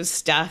bunch of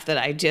stuff that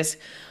I just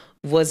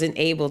wasn't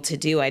able to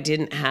do. I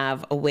didn't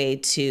have a way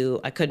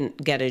I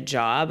couldn't get a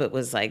job. It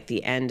was like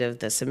the end of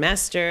the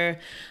semester.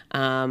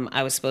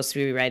 I was supposed to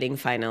be writing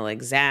final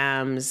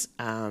exams.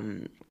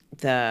 The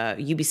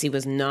UBC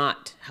was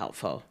not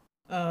helpful.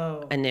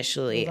 Oh,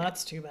 initially. Well,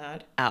 that's too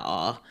bad. At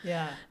all.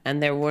 Yeah.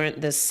 And there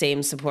weren't the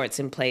same supports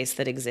in place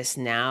that exist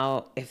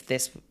now. If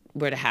this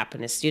were to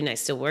happen as a student, I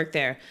still work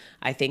there.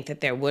 I think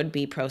that there would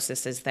be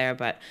processes there,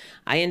 but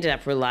I ended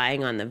up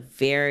relying on the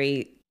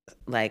very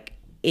like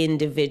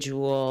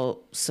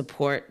individual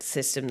support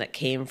system that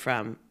came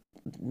from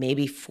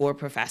maybe 4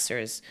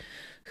 professors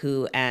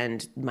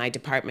and my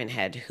department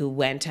head who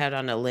went out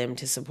on a limb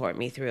to support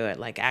me through it.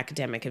 Like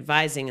academic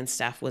advising and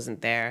stuff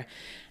wasn't there.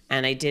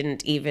 And I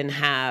didn't even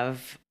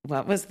have,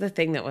 what was the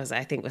thing that was,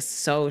 I think was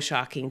so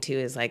shocking too,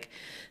 is like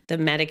the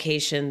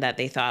medication that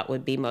they thought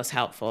would be most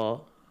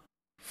helpful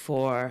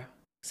for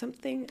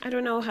something. I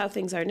don't know how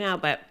things are now,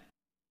 but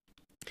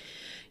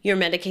your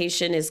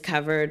medication is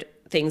covered,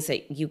 things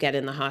that you get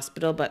in the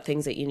hospital, but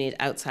things that you need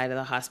outside of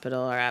the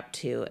hospital are up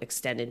to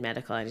extended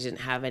medical. I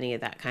didn't have any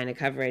of that kind of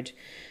coverage.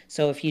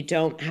 So if you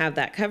don't have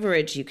that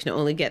coverage, you can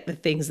only get the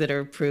things that are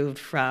approved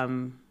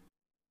from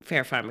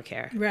Fair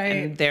Pharmacare. Right.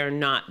 And they're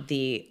not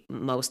the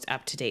most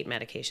up-to-date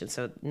medication.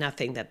 So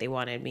nothing that they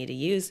wanted me to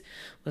use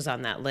was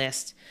on that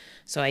list.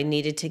 So I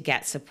needed to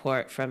get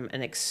support from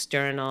an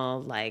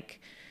external,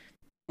 like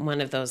one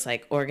of those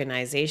like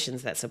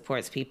organizations that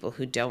supports people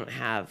who don't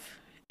have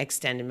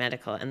extended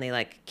medical. And they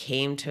like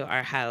came to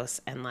our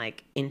house and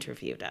like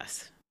interviewed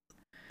us.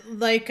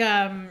 Like,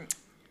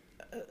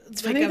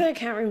 it's funny that I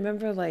can't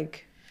remember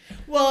like.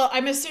 Well,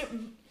 I'm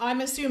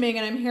assuming,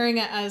 and I'm hearing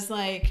it as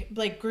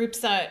like groups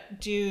that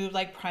do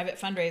like private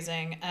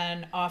fundraising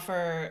and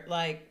offer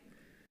like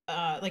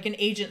an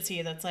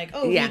agency that's like,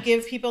 oh, we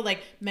give people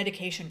like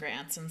medication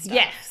grants and stuff.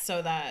 Yeah.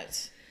 So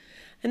that.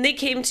 And they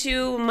came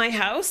to my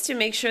house to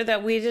make sure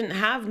that we didn't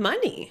have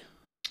money.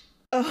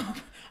 Oh,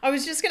 I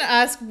was just gonna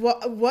ask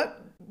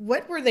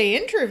what were they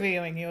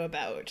interviewing you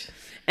about?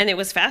 And it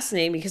was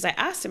fascinating because I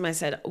asked him, I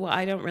said, well,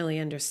 I don't really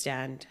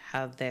understand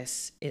how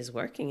this is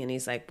working. And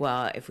he's like,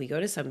 well, if we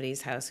go to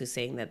somebody's house who's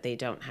saying that they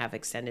don't have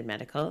extended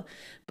medical,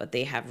 but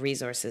they have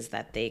resources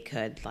that they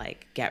could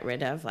like get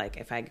rid of, like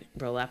if I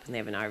roll up and they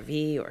have an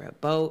RV or a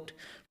boat,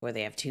 or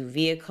they have 2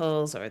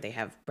 vehicles, or they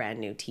have brand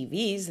new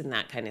TVs and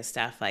that kind of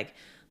stuff, like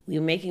we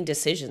were making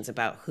decisions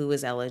about who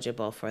was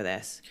eligible for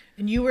this.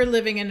 And you were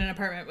living in an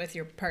apartment with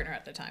your partner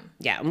at the time.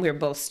 Yeah, and we were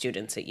both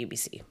students at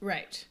UBC.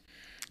 Right.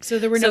 So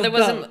there were no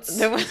boats.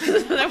 There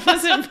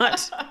wasn't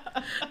much.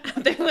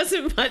 There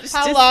wasn't much.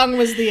 How long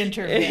was the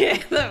interview?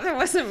 Yeah, there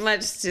wasn't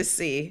much to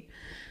see.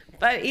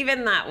 But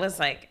even that was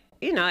like,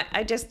 you know,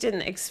 I just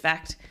didn't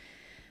expect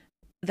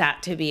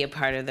that to be a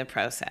part of the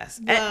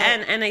process. Well,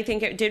 and I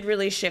think it did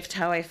really shift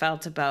how I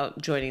felt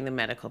about joining the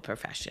medical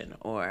profession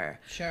or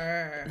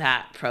sure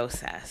that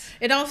process.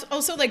 It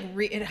also like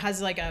it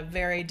has like a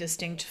very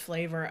distinct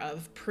flavor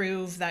of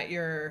prove that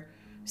you're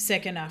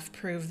sick enough,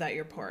 prove that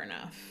you're poor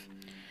enough.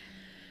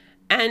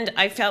 And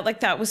I felt like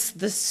that was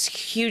this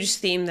huge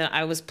theme that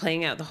I was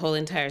playing out the whole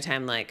entire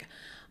time. Like,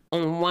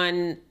 on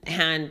one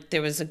hand,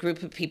 there was a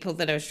group of people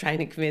that I was trying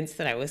to convince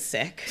that I was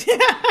sick.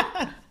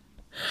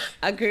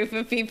 A group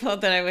of people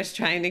that I was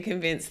trying to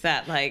convince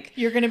that, like,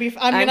 I'm gonna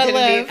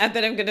live.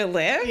 That I'm gonna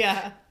live.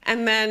 Yeah.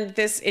 And then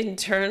this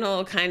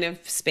internal kind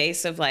of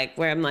space of like,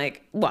 where I'm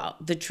like, well,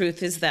 the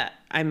truth is that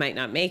I might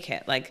not make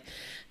it. Like,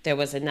 there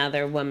was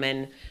another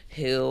woman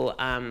who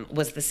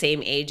was the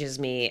same age as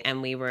me, and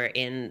we were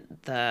in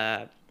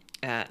the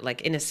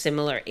like in a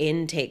similar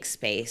intake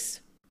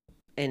space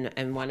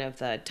in one of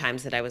the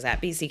times that I was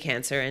at BC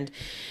Cancer,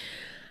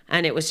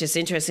 and it was just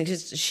interesting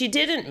because she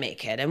didn't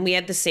make it, and we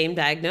had the same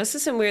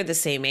diagnosis and we were the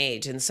same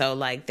age, and so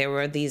like there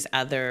were these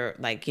other,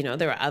 like, you know,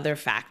 there were other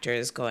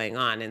factors going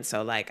on, and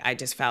so like I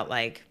just felt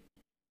like,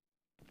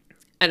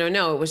 I don't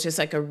know, it was just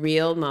like a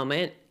real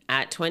moment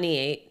at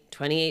 28,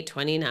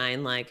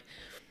 29, like,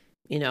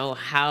 you know,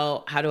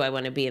 how do I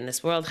want to be in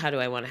this world? How do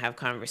I want to have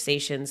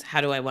conversations?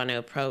 How do I want to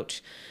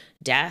approach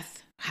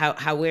death?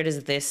 Where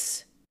does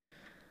this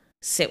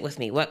sit with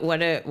me? What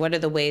are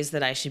the ways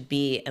that I should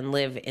be and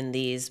live in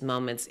these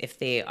moments, if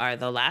they are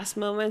the last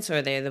moments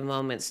or they're the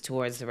moments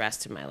towards the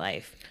rest of my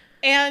life?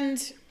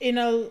 And, you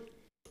know,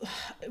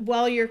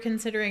 while you're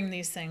considering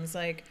these things,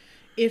 like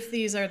if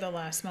these are the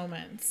last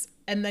moments,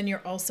 and then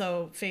you're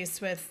also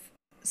faced with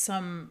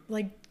some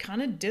like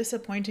kind of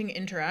disappointing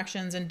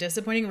interactions and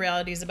disappointing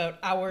realities about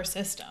our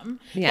system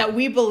that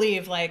we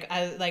believe like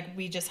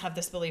we just have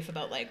this belief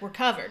about like we're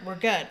covered, we're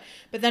good,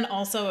 but then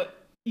also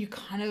you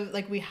kind of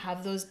like we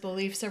have those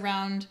beliefs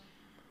around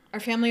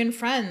our family and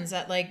friends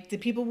that like the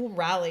people will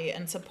rally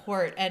and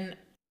support,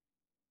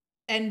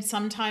 and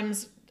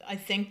sometimes I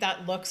think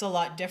that looks a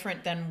lot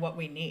different than what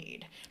we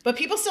need, but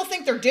people still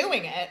think they're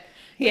doing it.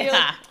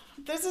 Yeah.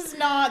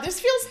 This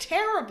feels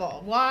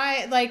terrible.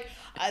 Why? Like,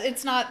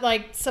 it's not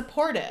like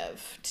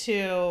supportive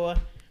to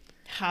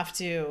have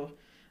to,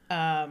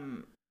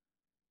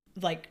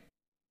 like,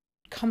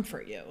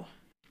 comfort you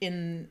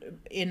in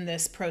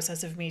this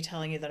process of me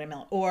telling you that I'm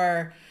ill,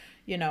 or,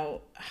 you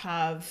know,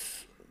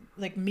 have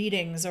like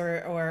meetings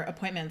or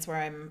appointments where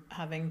I'm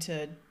having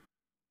to,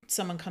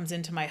 someone comes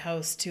into my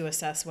house to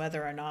assess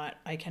whether or not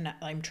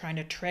I'm trying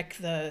to trick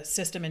the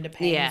system into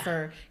paying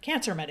for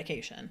cancer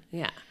medication.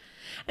 Yeah.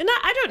 And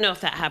I don't know if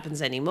that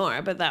happens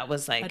anymore, but that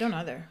was like, I don't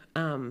either.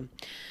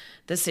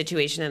 The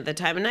situation at the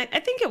time. And I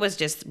think it was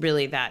just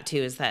really that too,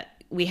 is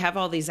that we have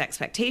all these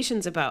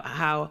expectations about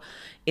how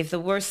if the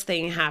worst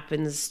thing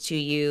happens to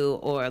you,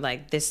 or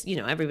like this, you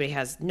know,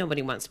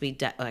 nobody wants to be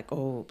like,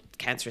 oh,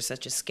 cancer is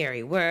such a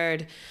scary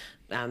word.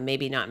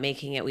 maybe not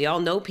making it. We all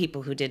know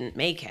people who didn't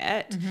make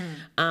it.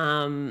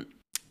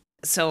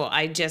 So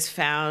I just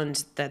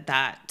found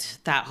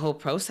that whole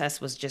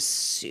process was just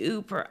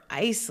super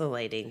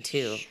isolating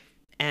too.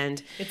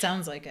 And it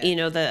sounds like it. You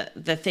know,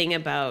 the thing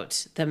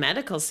about the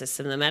medical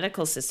system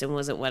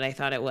wasn't what I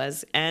thought it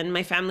was. And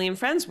my family and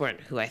friends weren't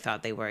who I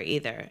thought they were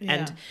either.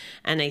 Yeah.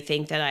 And I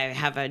think that I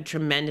have a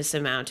tremendous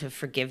amount of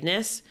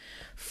forgiveness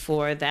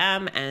for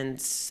them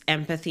and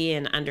empathy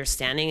and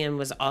understanding, and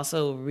was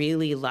also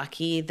really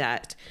lucky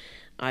that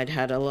I'd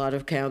had a lot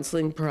of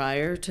counseling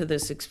prior to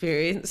this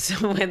experience.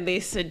 So when they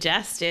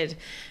suggested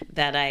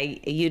that I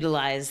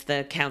utilize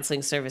the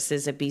counseling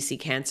services at BC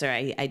Cancer,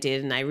 I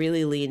did, and I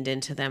really leaned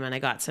into them, and I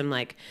got some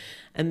like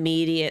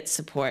immediate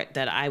support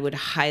that I would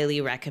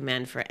highly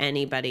recommend for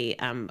anybody,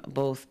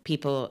 both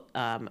people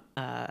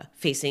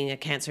facing a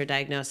cancer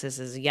diagnosis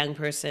as a young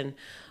person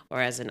or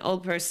as an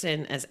old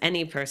person, as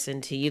any person,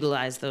 to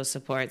utilize those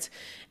supports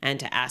and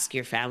to ask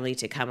your family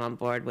to come on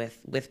board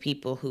with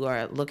people who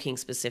are looking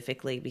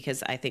specifically,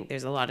 because I think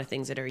there's a lot of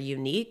things that are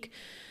unique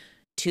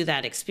to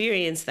that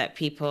experience that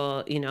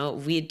people, you know,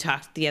 we'd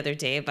talked the other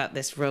day about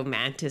this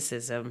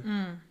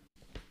romanticism,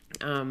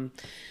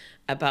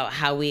 about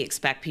how we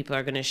expect people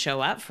are going to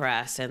show up for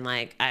us. And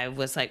like, I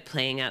was like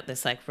playing out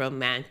this like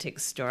romantic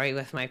story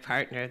with my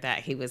partner that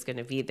he was going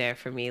to be there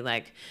for me,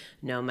 like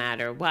no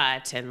matter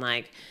what. And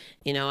like,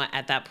 you know,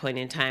 at that point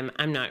in time,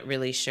 I'm not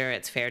really sure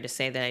it's fair to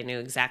say that I knew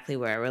exactly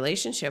where our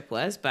relationship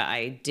was, but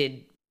I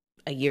did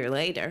a year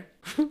later.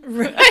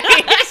 Right.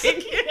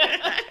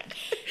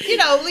 You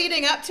know,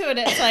 leading up to it,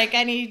 it's like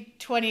any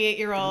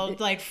 28-year-old,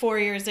 like 4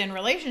 years in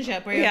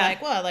relationship where you're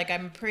like, well, like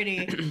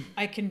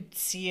I can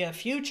see a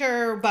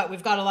future, but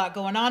we've got a lot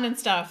going on and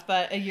stuff.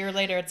 But a year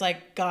later, it's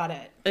like, got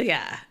it.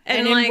 Yeah.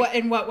 And like,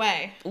 in what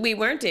way? We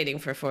weren't dating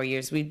for 4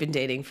 years. We'd been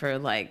dating for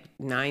like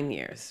 9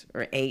 years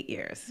or 8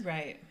 years.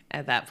 Right.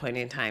 At that point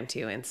in time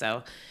too. And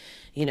so,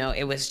 you know,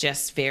 it was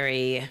just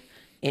very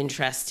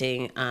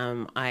interesting.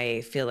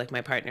 I feel like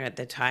my partner at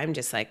the time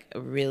just like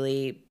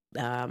really,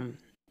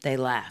 they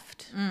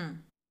left,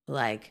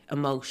 like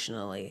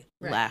emotionally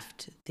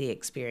left the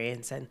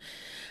experience.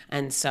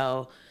 And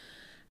so,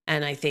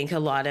 and I think a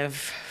lot of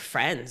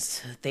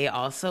friends, they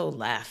also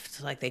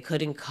left, like they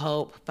couldn't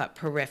cope, but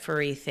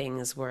periphery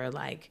things were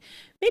like,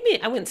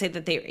 maybe I wouldn't say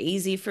that they were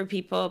easy for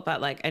people,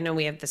 but like, I know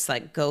we have this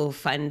like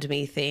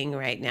GoFundMe thing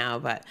right now,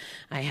 but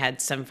I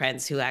had some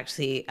friends who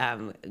actually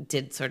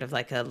did sort of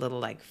like a little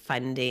like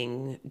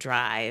funding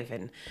drive,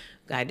 and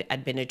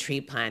I'd been a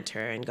tree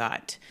planter and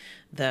got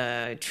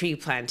the tree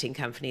planting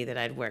company that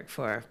I'd worked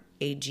for,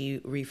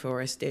 AG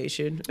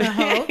Reforestation.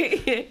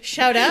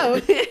 Shout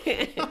out.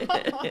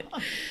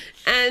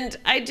 And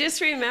I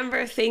just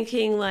remember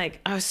thinking like,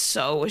 I was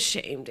so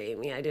ashamed,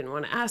 Amy. I didn't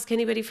want to ask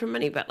anybody for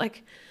money, but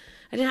like,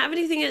 I didn't have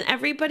anything, and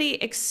everybody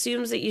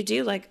assumes that you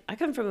do. Like, I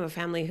come from a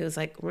family who's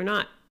like,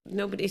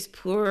 nobody's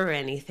poor or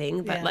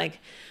anything, but like,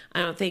 I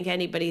don't think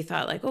anybody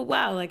thought like, oh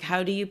wow, like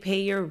how do you pay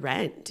your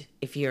rent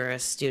if you're a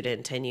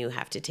student and you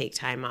have to take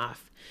time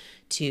off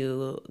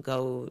to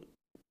go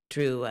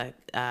through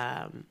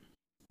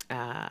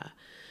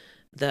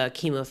the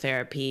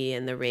chemotherapy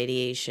and the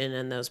radiation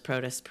and those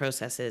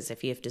processes,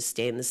 if you have to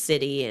stay in the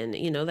city, and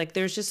you know, like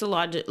there's just a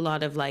lot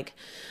of like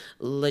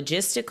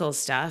logistical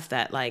stuff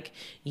that like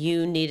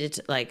you needed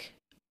to, like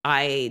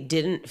I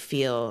didn't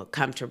feel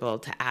comfortable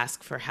to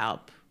ask for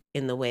help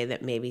in the way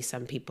that maybe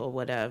some people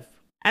would have,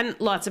 and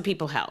lots of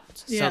people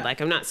helped. So like,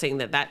 I'm not saying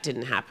that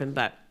didn't happen,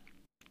 but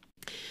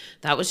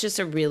that was just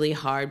a really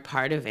hard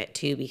part of it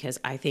too, because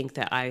I think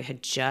that I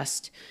had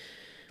just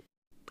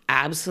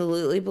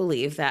absolutely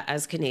believed that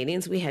as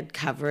Canadians we had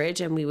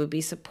coverage and we would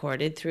be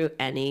supported through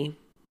any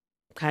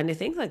kind of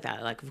things like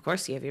that. Like, of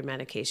course you have your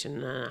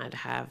medication, and I'd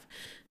have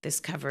this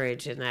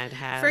coverage, and I'd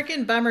have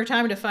freaking bummer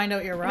time to find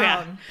out you're wrong.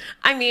 Yeah.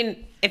 I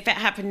mean, if it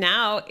happened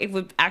now, it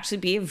would actually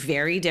be a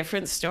very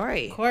different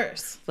story. Of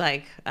course.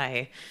 Like,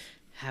 I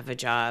have a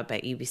job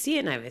at UBC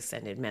and I have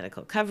extended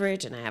medical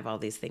coverage and I have all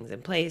these things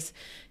in place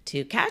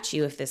to catch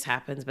you if this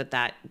happens, but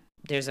that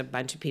there's a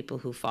bunch of people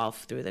who fall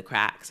through the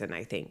cracks, and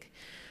I think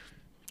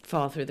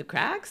fall through the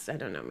cracks, I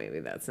don't know, maybe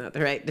that's not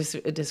the right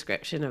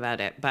description about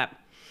it, but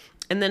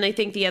and then I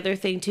think the other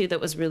thing too that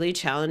was really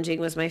challenging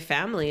was my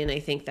family, and I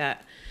think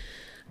that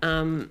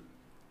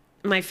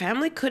my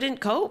family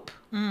couldn't cope.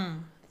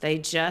 They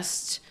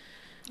just,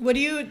 what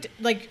do you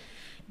like,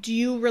 do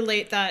you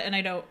relate that, and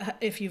I don't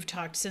if you've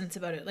talked since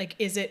about it, like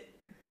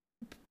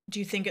do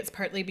you think it's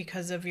partly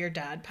because of your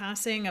dad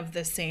passing of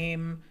the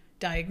same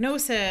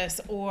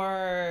diagnosis,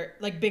 or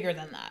like bigger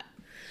than that?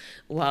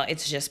 Well,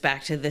 it's just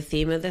back to the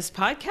theme of this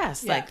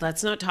podcast. Yeah. Like,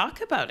 let's not talk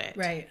about it.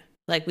 Right.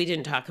 Like, we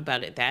didn't talk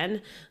about it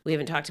then. We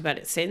haven't talked about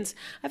it since.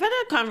 I've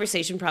had a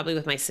conversation probably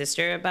with my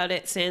sister about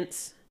it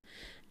since.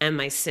 And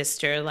my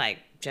sister, like,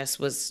 just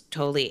was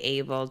totally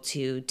able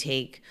to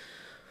take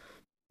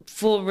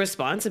full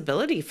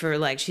responsibility for,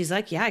 like, she's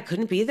like, yeah, I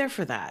couldn't be there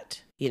for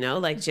that. You know,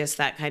 like, just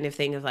that kind of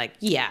thing of like,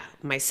 yeah,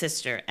 my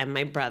sister and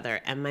my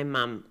brother and my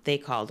mom, they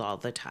called all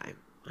the time.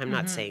 I'm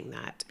not saying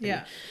that.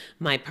 Yeah. And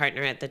my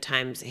partner at the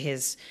time,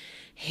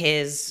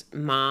 his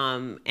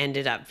mom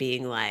ended up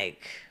being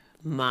like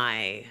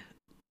my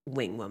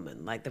wing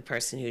woman, like the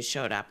person who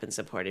showed up and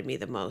supported me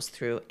the most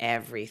through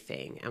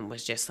everything, and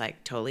was just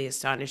like totally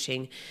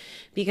astonishing,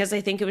 because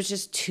I think it was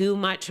just too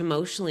much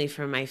emotionally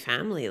for my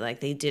family. Like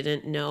they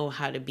didn't know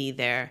how to be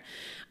there.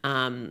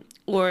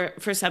 Or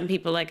for some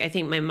people, like I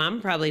think my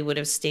mom probably would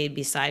have stayed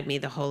beside me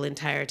the whole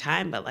entire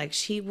time, but like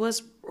she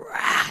was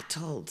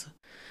rattled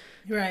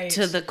Right.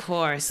 to the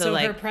core. So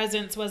like her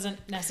presence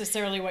wasn't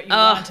necessarily what you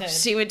oh, wanted.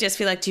 she would just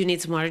be like, do you need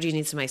some water? Do you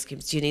need some ice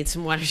creams? Do you need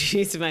some water? Do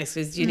you need some ice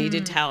creams? Do you need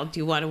a towel? Do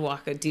you want to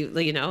walk? Do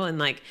you know? And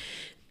like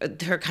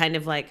her kind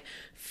of like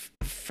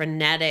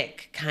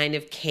frenetic kind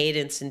of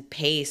cadence and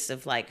pace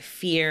of like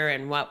fear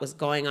and what was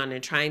going on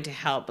and trying to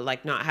help, but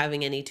like not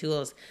having any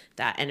tools.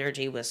 That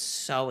energy was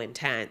so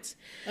intense.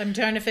 I'm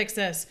trying to fix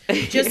this.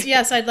 Just,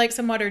 yes, I'd like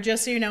some water.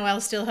 Just so you know,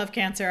 I'll still have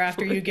cancer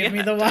after you give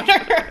me the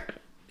water.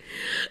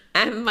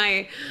 And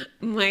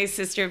my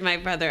sister and my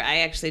brother, I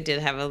actually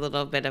did have a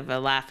little bit of a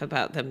laugh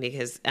about them,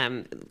 because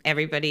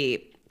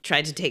everybody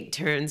tried to take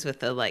turns with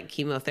the like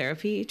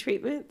chemotherapy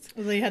treatments.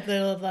 They had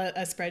a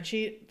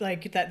spreadsheet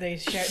like that they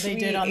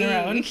did on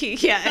their own.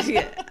 Yeah.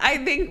 I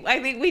think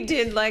we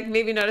did, like,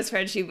 maybe not a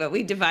spreadsheet, but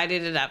we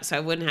divided it up so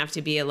I wouldn't have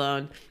to be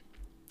alone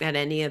at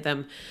any of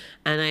them.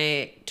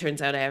 And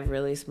turns out I have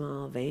really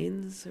small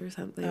veins or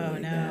something. Oh,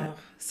 like no. that.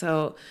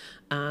 So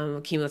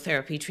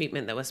chemotherapy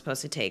treatment that was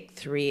supposed to take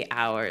 3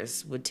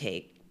 hours would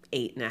take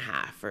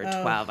 8.5 or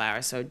 12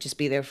 hours. So just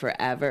be there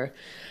forever.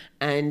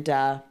 And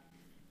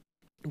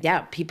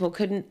yeah, people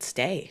couldn't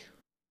stay.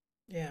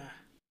 Yeah.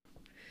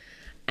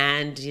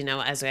 And, you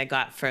know, as I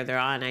got further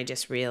on, I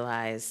just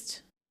realized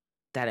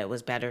that it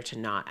was better to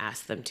not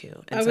ask them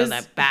to. And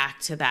that back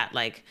to that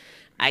like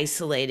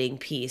isolating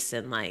piece,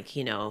 and like,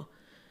 you know,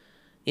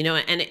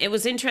 and it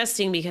was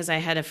interesting because I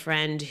had a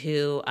friend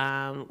who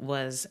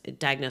was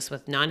diagnosed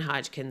with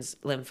non-Hodgkin's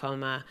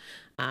lymphoma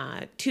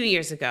 2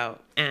 years ago,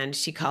 and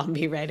she called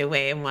me right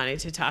away and wanted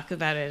to talk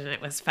about it. And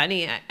it was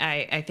funny.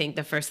 I think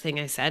the first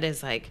thing I said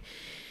is like,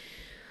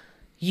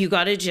 you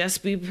got to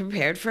just be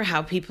prepared for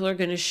how people are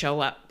going to show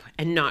up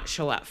and not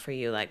show up for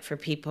you. Like for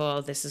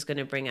people, this is going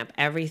to bring up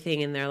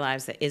everything in their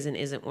lives that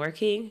isn't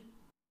working,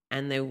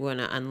 and they want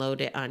to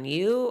unload it on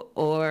you.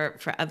 Or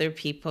for other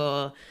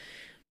people,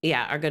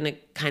 are going to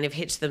kind of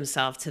hitch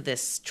themselves to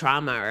this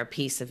trauma or a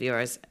piece of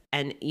yours.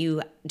 And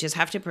you just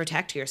have to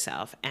protect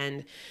yourself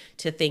and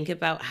to think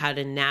about how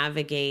to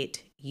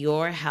navigate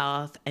your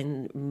health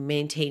and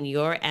maintain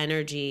your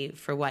energy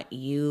for what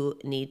you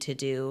need to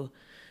do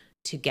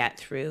to get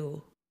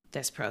through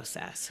this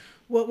process.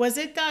 What was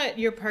it that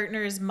your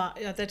partner's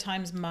at the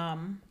time's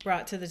mom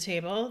brought to the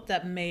table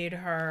that made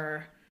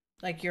her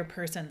like your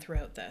person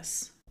throughout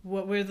this?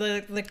 What were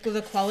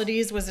the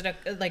qualities? Was it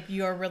like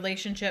your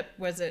relationship?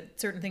 Was it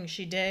certain things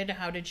she did?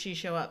 How did she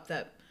show up?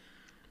 That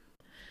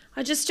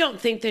I just don't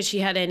think that she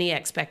had any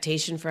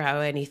expectation for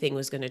how anything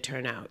was going to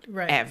turn out,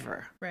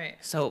 ever. Right.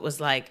 So it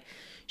was like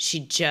she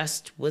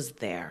just was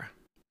there.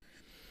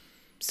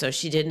 So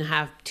she didn't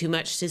have too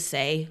much to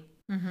say.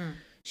 Mm-hmm.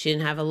 She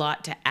didn't have a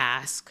lot to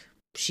ask.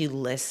 She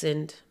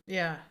listened.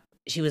 Yeah.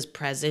 She was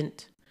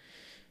present.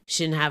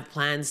 She didn't have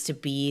plans to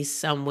be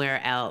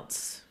somewhere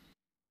else.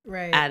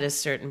 Right. At a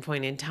certain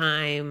point in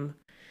time.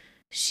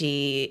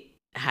 She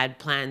had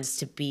plans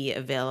to be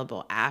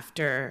available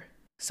after.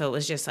 So it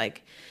was just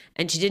like,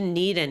 and she didn't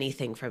need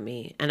anything from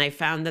me. And I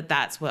found that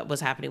that's what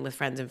was happening with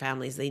friends and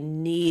families. They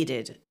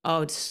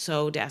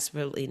so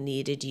desperately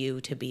needed you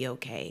to be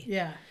okay.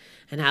 Yeah.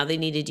 And how they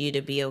needed you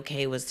to be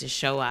okay was to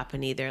show up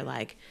and either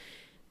like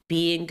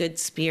be in good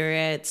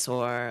spirits,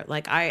 or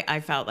like I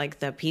felt like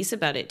the piece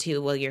about it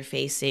too, while you're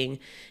facing,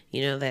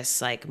 you know,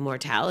 this like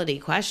mortality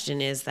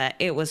question, is that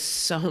it was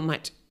so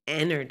much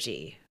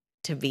energy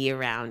to be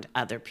around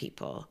other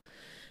people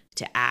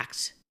to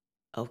act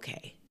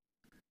okay.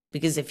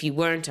 Because if you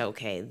weren't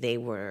okay, they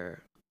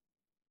were,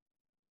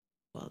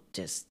 well,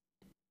 just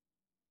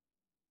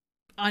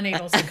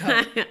unable to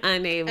cope.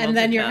 And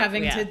then you're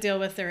having to deal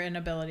with their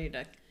inability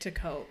to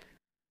cope.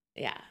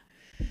 Yeah.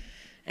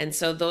 And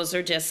so those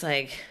are just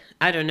like,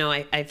 I don't know.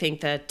 I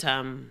think that,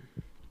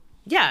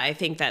 I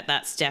think that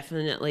that's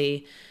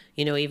definitely,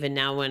 you know, even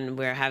now when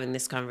we're having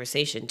this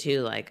conversation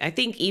too, like, I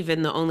think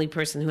even the only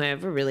person who I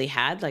ever really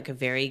had like a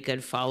very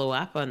good follow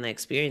up on the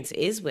experience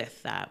is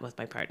with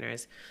my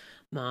partner's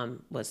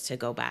mom, was to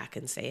go back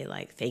and say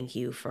like, thank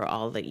you for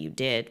all that you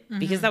did. Mm-hmm.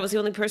 Because that was the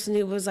only person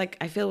who was like,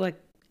 I feel like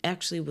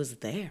actually was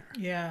there.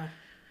 Yeah.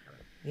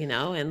 You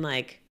know, and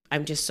like,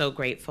 I'm just so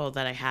grateful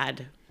that I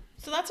had.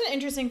 So that's an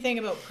interesting thing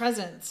about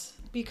presence,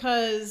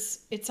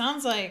 because it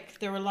sounds like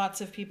there were lots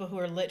of people who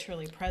were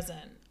literally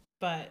present,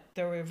 but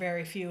there were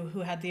very few who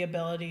had the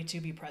ability to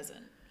be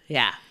present.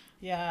 Yeah.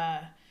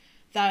 Yeah.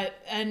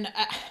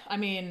 I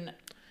mean,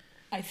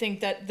 I think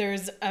that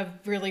there's a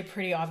really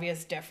pretty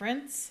obvious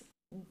difference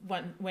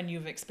when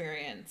you've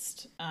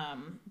experienced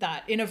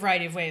that in a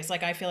variety of ways.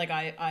 Like, I feel like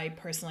I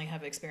personally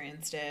have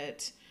experienced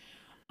it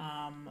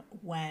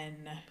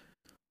when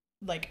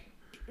like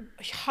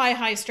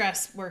high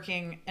stress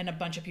working and a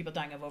bunch of people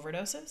dying of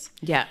overdoses.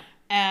 Yeah.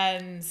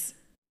 And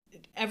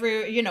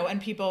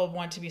and people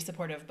want to be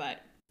supportive,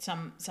 but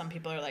some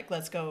people are like,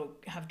 let's go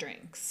have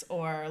drinks,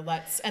 or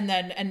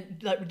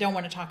don't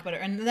want to talk about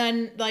it. And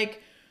then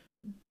like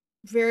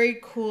very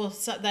cool.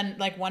 So then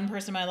like one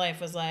person in my life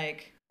was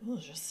like, we'll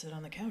just sit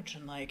on the couch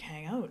and like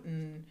hang out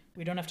and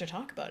we don't have to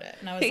talk about it.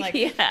 And I was like,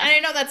 Yeah. And I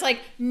know that's like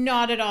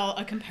not at all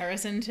a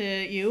comparison to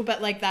you,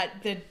 but like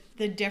that,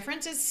 the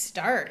difference is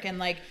stark. And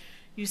like,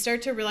 you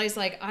start to realize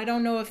like, I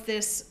don't know if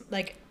this,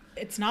 like,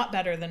 it's not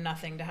better than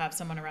nothing to have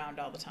someone around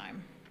all the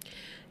time.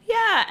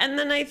 Yeah, and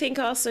then I think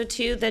also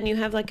too, then you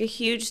have like a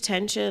huge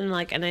tension,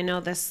 like, and I know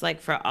this like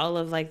for all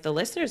of like the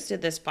listeners to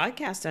this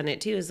podcast on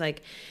it too, is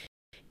like,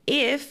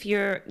 if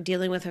you're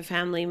dealing with a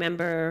family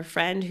member or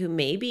friend who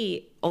may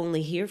be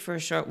only here for a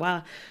short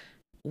while,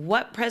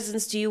 what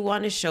presents do you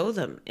want to show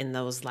them in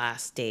those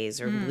last days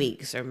or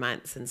weeks or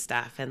months and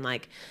stuff? And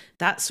like,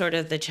 that's sort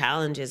of the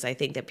challenges. I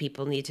think that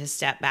people need to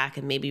step back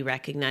and maybe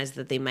recognize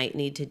that they might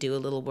need to do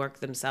a little work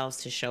themselves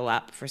to show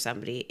up for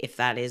somebody if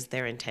that is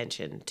their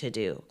intention to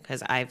do.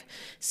 Because I've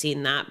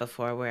seen that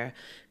before where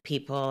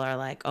people are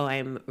like, oh,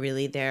 I'm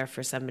really there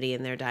for somebody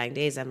in their dying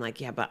days. I'm like,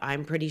 yeah, but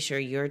I'm pretty sure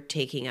you're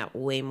taking up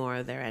way more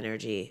of their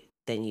energy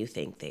than you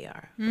think they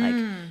are. Like,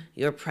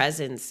 your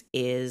presence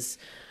is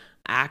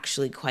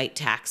actually quite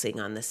taxing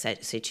on the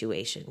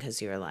situation,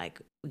 because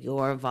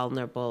you're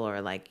vulnerable, or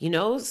like,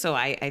 so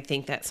I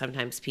think that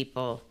sometimes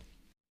people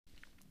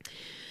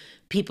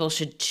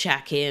should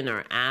check in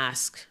or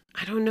ask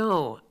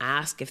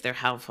if they're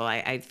helpful.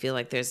 I feel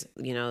like there's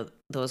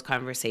those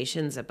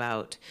conversations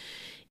about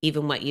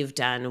even what you've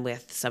done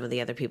with some of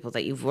the other people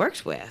that you've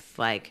worked with,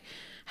 like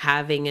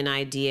having an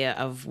idea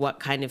of what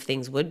kind of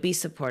things would be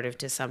supportive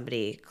to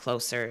somebody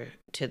closer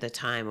to the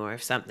time, or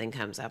if something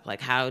comes up,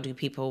 like how do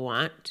people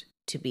want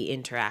to be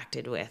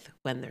interacted with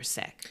when they're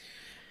sick.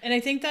 And I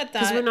think that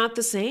because we're not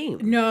the same.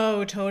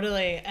 No,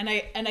 totally. And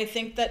I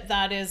think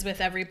that is with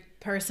every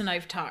person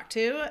I've talked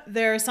to.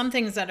 There are some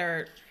things that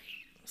are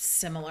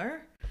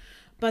similar,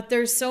 but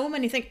there's so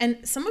many things,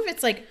 and some of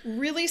it's like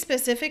really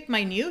specific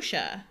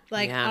minutia.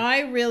 Like,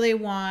 I really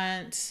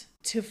want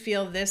to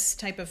feel this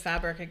type of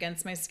fabric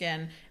against my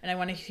skin, and I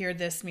want to hear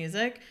this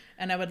music,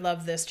 and I would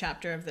love this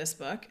chapter of this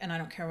book, and I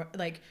don't care what,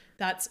 like,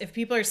 that's, if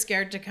people are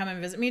scared to come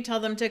and visit me, tell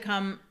them to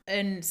come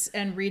and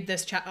read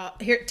this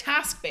here,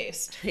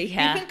 task-based.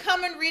 Yeah. You can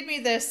come and read me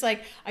this.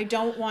 Like, I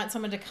don't want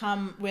someone to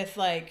come with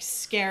like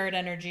scared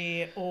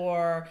energy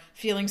or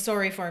feeling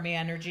sorry for me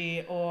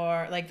energy,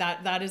 or like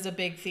that is a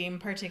big theme,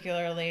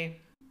 particularly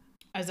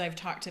as I've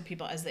talked to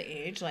people as they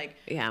age, like,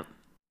 yeah,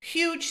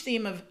 huge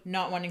theme of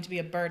not wanting to be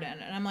a burden.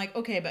 And I'm like,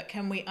 okay, but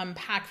can we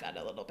unpack that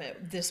a little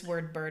bit? This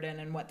word burden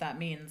and what that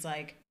means.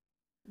 Like,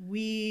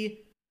 we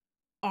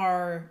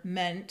are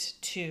meant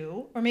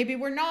to, or maybe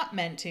we're not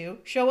meant to,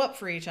 show up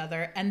for each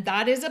other, and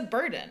that is a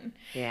burden.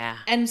 Yeah.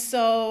 And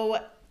so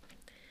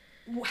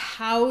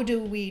how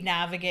do we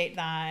navigate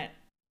that?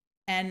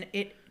 And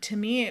it, to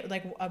me,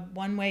 like,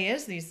 one way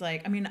is these,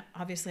 like, I mean,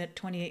 obviously at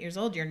 28 years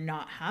old, you're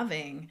not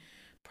having,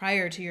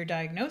 prior to your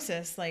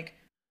diagnosis, like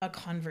a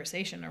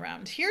conversation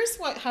around, here's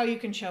how you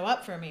can show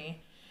up for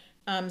me.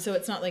 So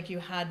it's not like you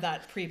had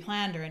that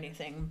pre-planned or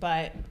anything,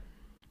 but.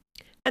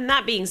 And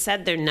that being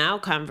said, there are now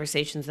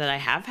conversations that I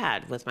have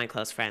had with my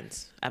close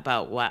friends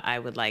about what I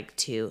would like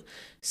to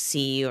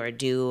see or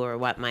do, or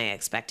what my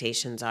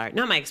expectations are.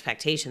 Not my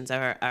expectations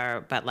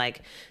are, but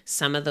like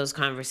some of those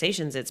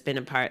conversations, it's been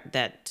a part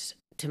that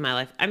to my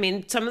life. I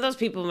mean, some of those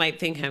people might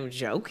think I'm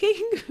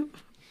joking.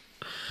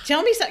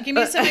 Tell me, give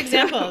me some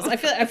examples. I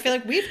feel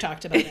like we've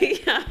talked about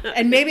it. Yeah.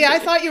 And maybe I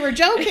thought you were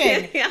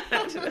joking. Yeah.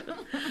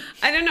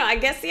 I don't know. I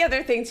guess the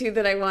other thing too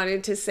that I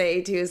wanted to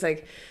say too is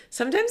like,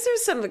 sometimes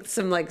there's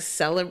some like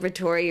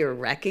celebratory or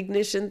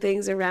recognition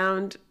things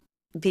around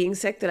being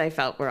sick that I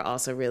felt were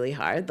also really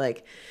hard.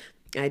 Like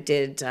I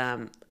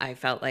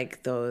felt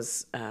like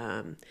those,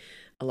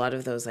 a lot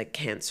of those like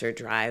cancer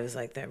drives,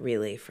 like that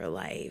Relay for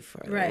Life,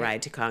 or right. the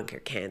Ride to Conquer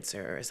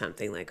Cancer, or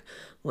something. Like,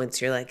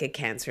 once you're like a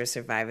cancer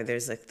survivor,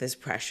 there's like this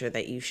pressure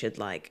that you should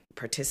like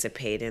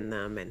participate in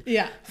them and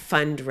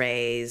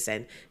fundraise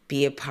and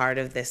be a part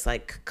of this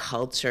like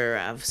culture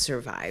of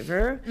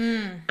survivor.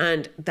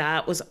 And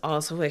that was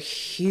also a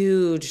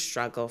huge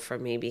struggle for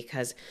me,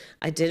 because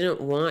I didn't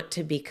want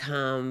to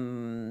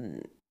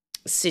become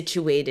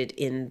situated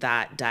in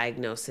that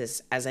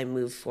diagnosis as I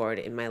moved forward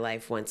in my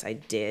life once I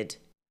did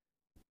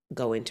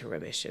go into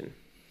remission.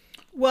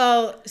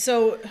 Well,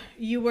 so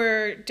you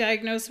were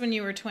diagnosed when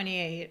you were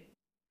 28,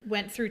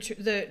 went through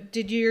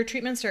did your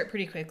treatment start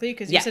pretty quickly?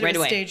 Because you said right it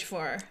was away. stage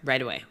 4.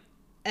 Right away.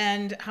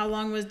 And how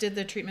long did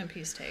the treatment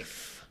piece take?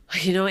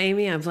 You know,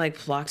 Amy, I've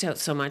like blocked out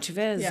so much of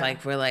it. It's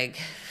like we're like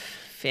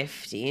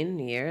 15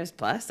 years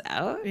plus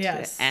out.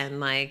 Yes. And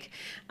like,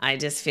 I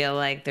just feel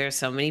like there's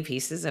so many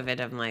pieces of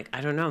it. I'm like,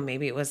 I don't know,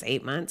 maybe it was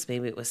 8 months,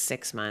 maybe it was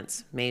 6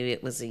 months, maybe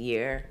it was a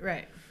year.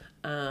 Right.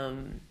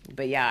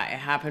 But yeah, it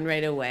happened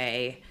right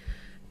away.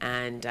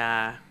 And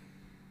I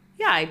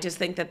just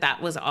think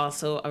that was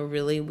also a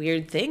really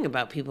weird thing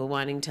about people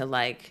wanting to,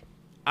 like,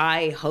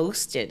 I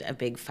hosted a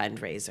big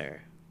fundraiser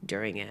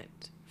during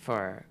it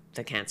for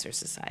the Cancer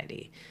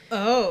Society.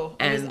 Oh,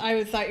 And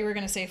I thought you were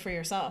going to say for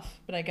yourself,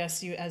 but I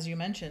guess as you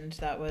mentioned,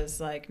 that was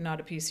like not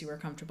a piece you were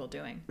comfortable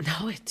doing.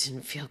 no, it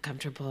didn't feel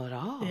comfortable at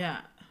all.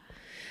 Yeah.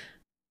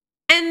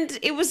 And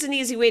it was an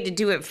easy way to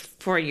do it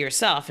for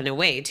yourself in a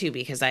way too,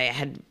 because I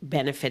had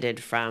benefited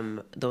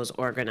from those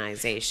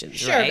organizations.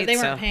 Sure, right? but they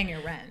weren't paying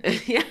your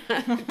rent. Yeah.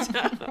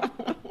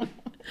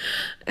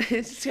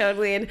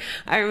 Totally. And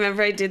I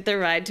remember I did the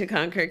Ride to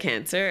Conquer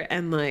Cancer,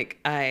 and like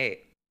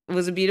it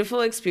was a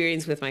beautiful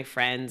experience with my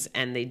friends,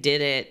 and they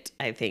did it,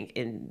 I think,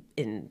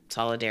 in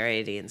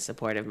solidarity and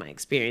support of my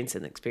experience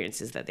and the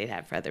experiences that they'd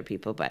had for other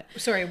people. But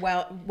sorry,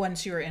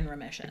 once you were in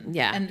remission.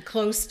 Yeah. And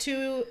close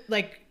to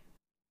like,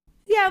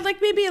 yeah,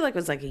 like maybe like it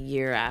was like a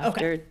year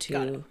after,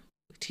 Okay,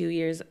 2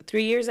 years,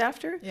 3 years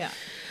after. yeah.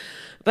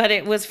 But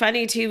it was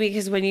funny too,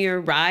 because when you're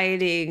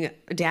riding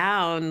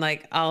down,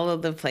 like all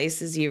of the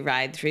places you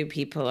ride through,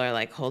 people are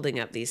like holding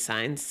up these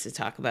signs to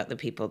talk about the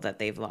people that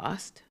they've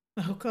lost.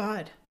 Oh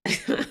God.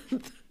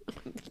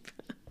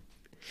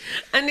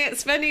 And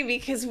it's funny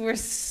because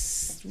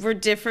we're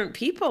different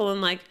people,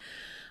 and like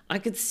I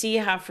could see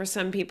how for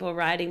some people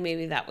riding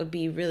maybe that would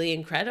be really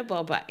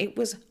incredible, but it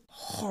was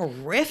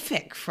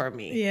horrific for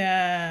me.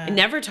 Yeah. I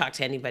never talked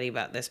to anybody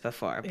about this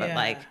before, but Yeah.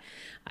 like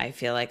I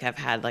feel like I've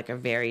had like a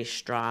very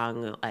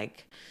strong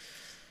like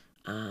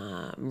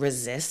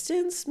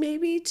resistance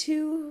maybe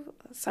to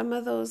some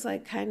of those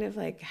like kind of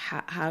like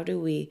how do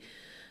we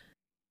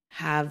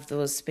have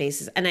those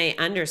spaces. And I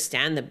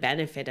understand the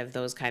benefit of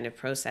those kind of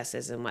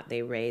processes and what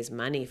they raise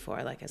money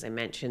for. Like, as I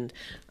mentioned,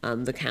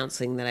 the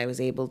counseling that I was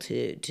able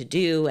to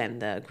do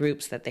and the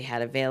groups that they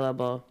had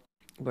available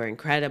were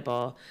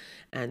incredible.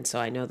 And so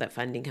I know that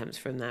funding comes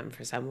from them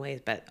for some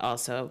ways, but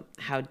also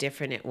how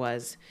different it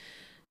was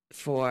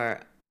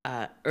for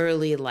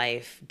early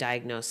life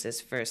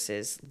diagnosis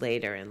versus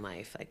later in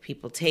life. Like,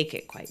 people take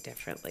it quite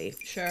differently.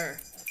 Sure.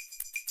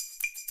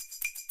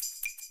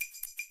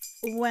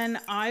 When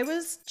I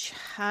was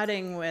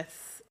chatting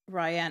with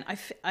Ryanne,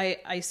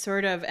 I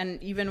sort of,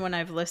 and even when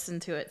I've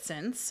listened to it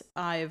since,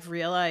 I've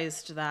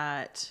realized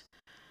that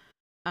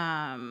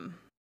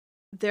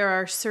there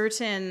are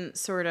certain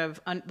sort of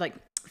like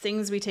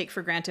things we take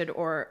for granted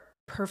or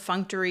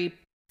perfunctory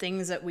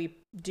things that we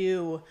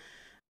do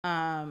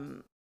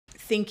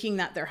thinking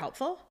that they're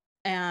helpful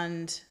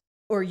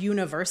or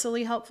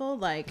universally helpful.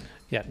 Like,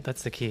 Yeah,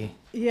 that's the key.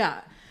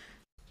 yeah.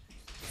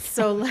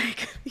 So,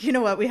 like, you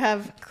know what? We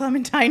have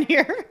Clementine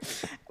here,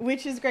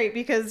 which is great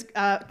because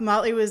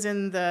Motley was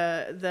in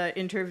the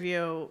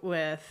interview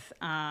with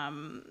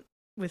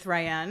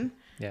Ryanne.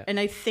 Yeah. And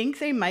I think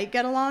they might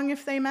get along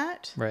if they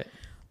met. Right.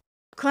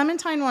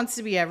 Clementine wants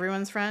to be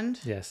everyone's friend.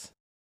 Yes.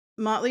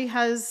 Motley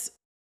has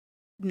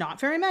not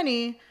very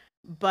many,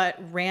 but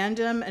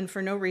random and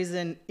for no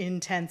reason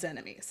intense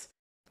enemies.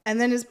 And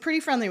then is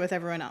pretty friendly with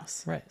everyone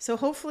else. Right. So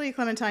hopefully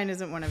Clementine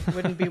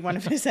wouldn't be one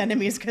of his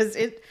enemies because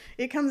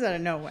it comes out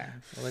of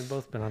nowhere. Well, they've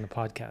both been on the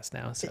podcast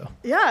now, so.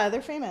 Yeah,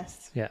 they're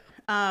famous. Yeah.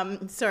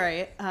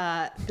 Sorry,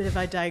 bit of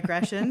a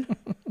digression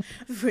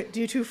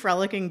due to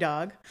frolicking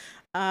dog.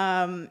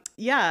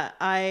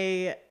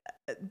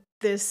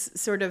 This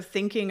sort of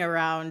thinking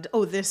around,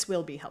 this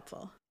will be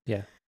helpful.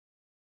 Yeah.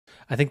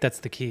 I think that's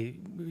the key.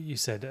 You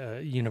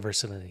said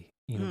universally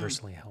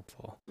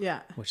helpful. Yeah.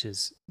 Which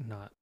is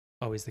not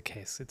always the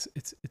case.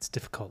 It's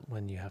difficult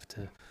when you have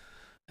to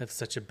have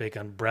such a big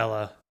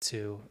umbrella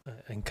to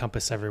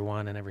encompass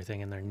everyone and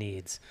everything and their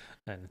needs,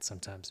 and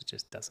sometimes it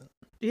just doesn't.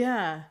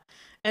 Yeah.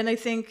 And I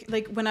think,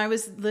 like, when I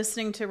was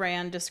listening to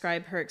Ryanne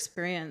describe her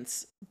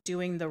experience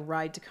doing the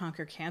Ride to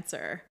Conquer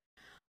Cancer,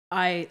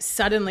 I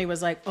suddenly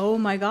was like, oh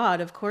my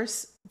God, of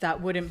course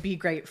that wouldn't be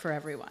great for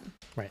everyone.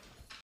 Right.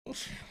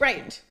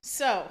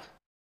 So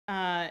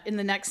in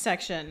the next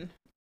section,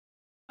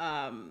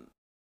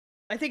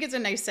 I think it's a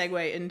nice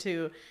segue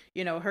into,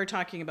 her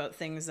talking about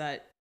things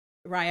that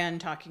Ryanne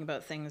talking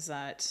about things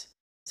that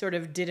sort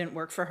of didn't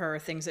work for her,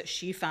 things that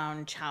she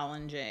found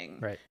challenging,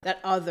 Right. that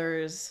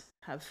others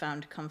have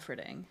found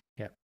comforting.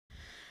 Yep.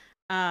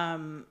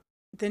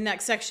 The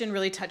next section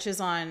really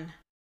touches on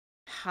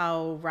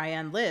how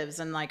Ryanne lives,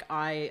 and like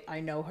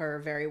I know her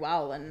very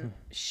well, and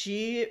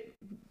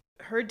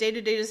her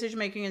day-to-day decision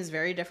making is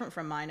very different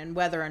from mine, and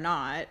whether or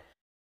not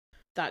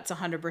that's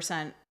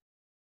 100%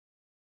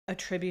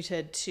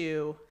 attributed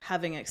to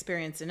having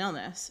experienced an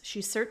illness,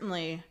 she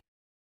certainly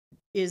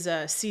is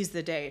a seize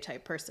the day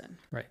type person.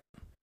 Right.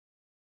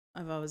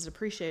 I've always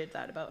appreciated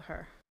that about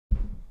her.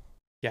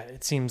 Yeah,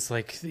 it seems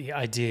like the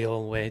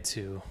ideal way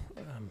to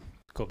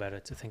go about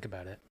it, to think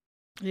about it.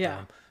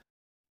 Yeah.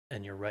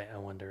 And you're right. I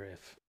wonder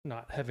if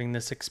not having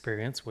this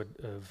experience would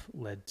have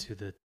led to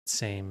the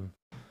same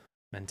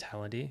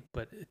mentality.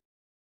 But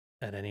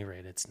at any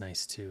rate, it's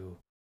nice to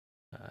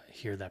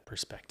hear that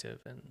perspective.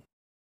 And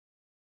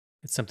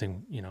it's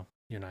something, you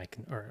and I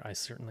can, or I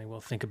certainly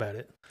will think about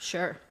it.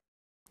 Sure.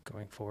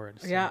 Going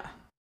forward. So yeah.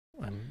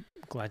 I'm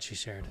glad she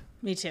shared.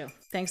 Me too.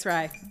 Thanks,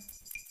 Rye.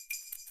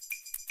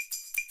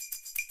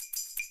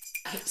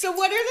 So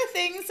what are the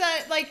things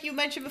that, like you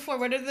mentioned before,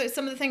 what are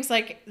some of the things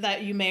like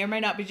that you may or may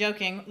not be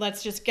joking?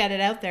 Let's just get it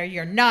out there.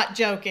 You're not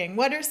joking.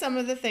 What are some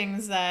of the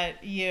things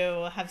that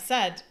you have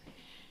said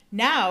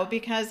now?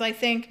 Because I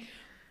think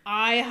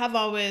I have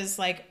always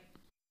like,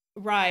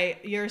 right,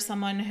 you're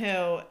someone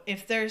who,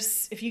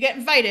 if you get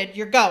invited,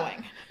 you're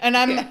going. And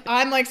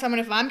I'm like someone,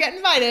 if I'm getting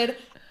invited,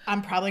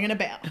 I'm probably going to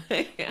bail.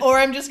 Yeah. Or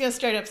I'm just going to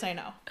straight up say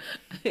no.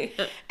 Yeah.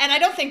 And I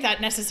don't think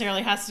that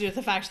necessarily has to do with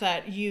the fact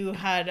that you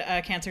had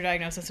a cancer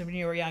diagnosis when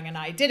you were young and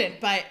I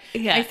didn't. But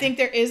yeah. I think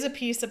there is a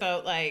piece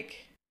about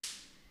like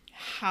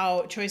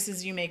how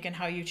choices you make and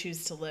how you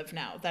choose to live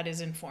now that is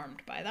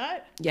informed by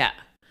that. Yeah.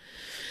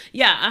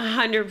 Yeah,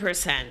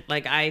 100%.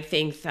 Like, I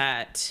think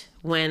that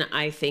when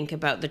I think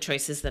about the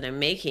choices that I'm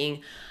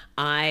making,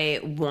 I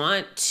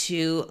want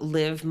to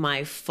live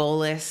my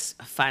fullest,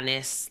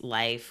 funnest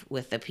life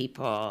with the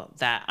people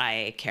that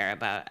I care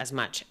about as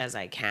much as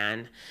I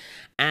can.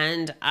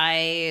 And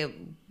I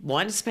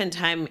want to spend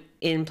time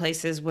in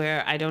places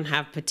where I don't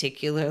have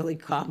particularly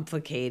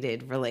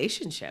complicated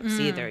relationships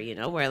either, you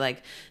know, where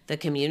like the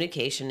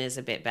communication is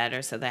a bit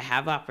better so that I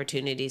have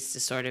opportunities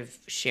to sort of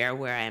share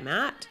where I'm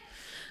at.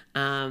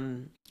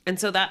 And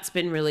so that's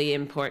been really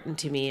important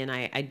to me. And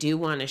I do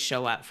want to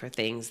show up for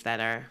things that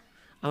I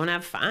want to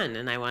have fun,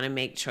 and I want to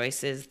make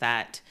choices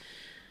that,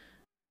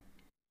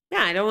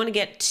 yeah, I don't want to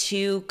get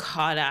too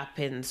caught up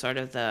in sort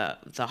of the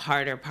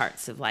harder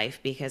parts of life,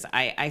 because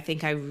I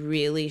think I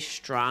really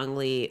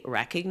strongly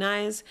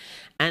recognize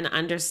and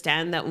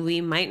understand that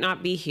we might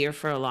not be here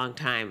for a long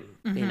time,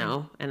 you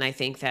know? And I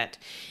think that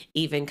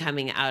even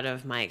coming out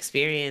of my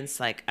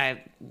experience, like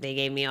they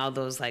gave me all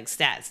those like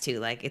stats too,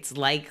 like it's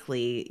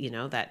likely, you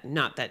know, that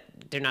not that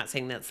they're not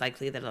saying that it's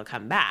likely that it'll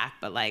come back,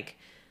 but like,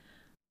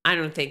 I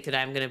don't think that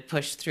I'm going to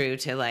push through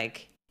to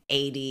like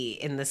 80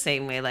 in the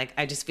same way. Like,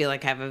 I just feel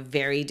like I have a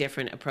very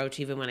different approach,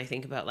 even when I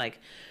think about like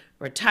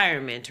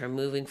retirement or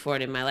moving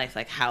forward in my life,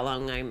 like how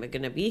long I'm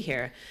going to be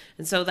here.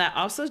 And so that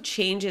also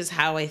changes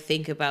how I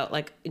think about,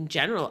 like, in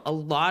general, a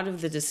lot of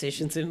the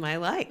decisions in my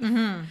life.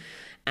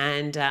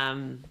 And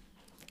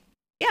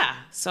yeah,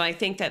 so I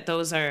think that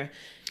those are.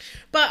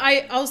 But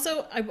I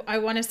also, I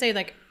want to say,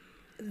 like,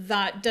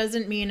 that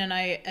doesn't mean, and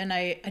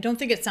I don't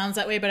think it sounds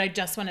that way, but I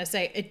just want to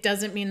say it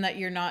doesn't mean that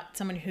you're not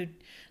someone who,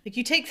 like,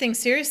 you take things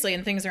seriously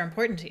and things are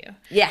important to you.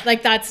 Yeah.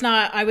 Like, that's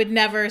not, I would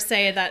never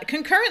say that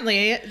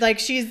concurrently, like,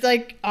 she's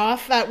like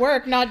off at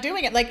work, not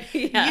doing it. Like,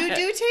 yeah. You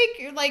do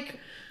take, like,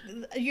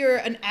 you're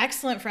an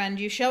excellent friend.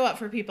 You show up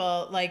for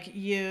people. Like,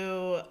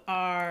 you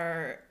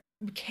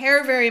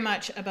care very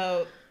much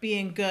about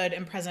being good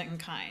and present and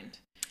kind.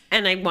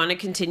 And I want to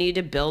continue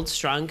to build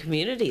strong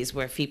communities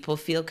where people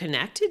feel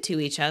connected to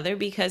each other,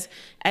 because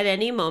at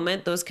any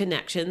moment, those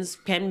connections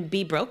can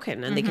be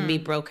broken, and they can be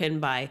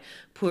broken by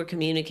poor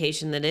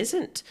communication that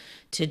isn't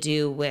to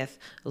do with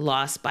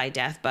loss by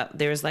death. But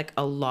there's like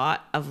a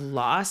lot of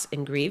loss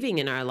and grieving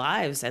in our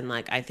lives. And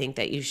like, I think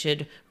that you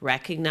should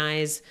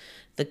recognize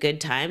the good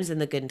times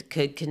and the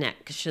good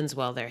connections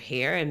while they're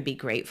here and be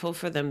grateful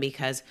for them,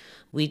 because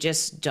we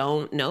just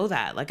don't know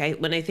that. Like,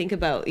 when I think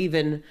about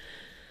even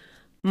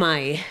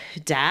my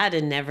dad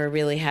and never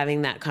really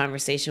having that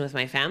conversation with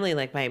my family,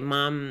 like, my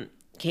mom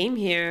came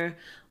here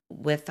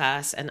with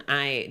us and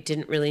I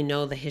didn't really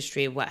know the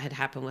history of what had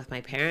happened with my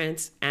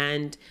parents.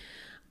 And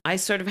I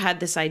sort of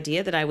had this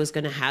idea that I was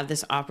going to have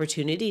this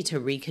opportunity to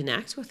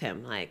reconnect with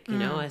him. Like, you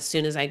know, as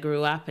soon as I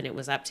grew up and it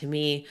was up to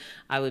me,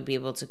 I would be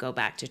able to go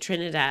back to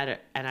Trinidad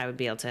and I would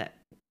be able to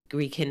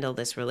rekindle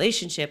this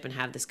relationship and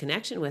have this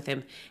connection with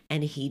him.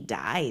 And he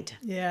died.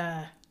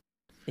 Yeah.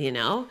 You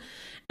know?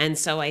 And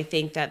so I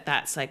think that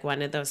that's like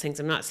one of those things.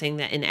 I'm not saying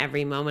that in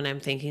every moment I'm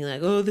thinking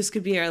like, oh, this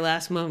could be our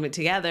last moment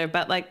together.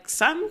 But like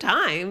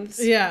sometimes,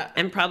 yeah,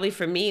 and probably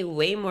for me,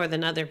 way more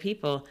than other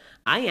people,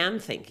 I am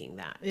thinking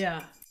that.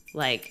 Yeah.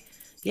 Like,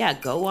 yeah,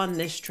 go on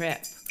this trip.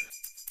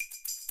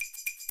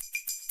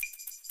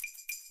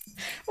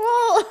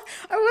 Well,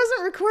 I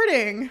wasn't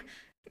recording.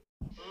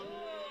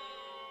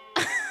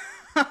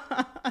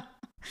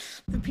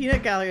 The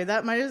peanut gallery,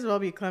 that might as well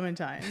be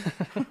Clementine.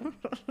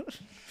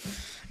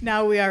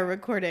 Now we are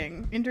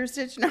recording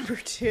Interstitch number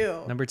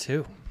 2. Number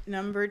 2.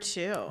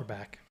 We're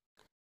back.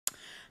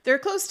 They're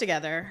close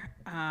together.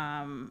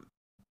 And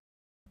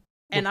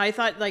I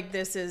thought, like,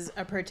 this is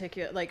a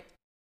particular, like,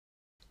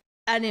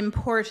 an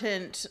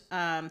important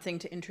thing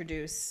to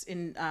introduce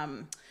in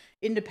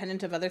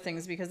independent of other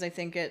things, because I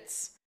think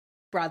it's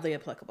broadly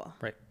applicable.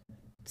 Right.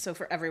 So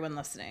for everyone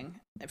listening,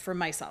 for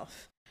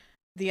myself,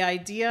 the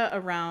idea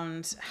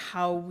around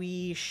how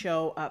we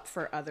show up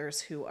for others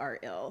who are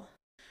ill.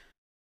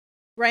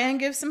 Ryanne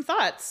gives some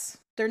thoughts.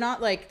 They're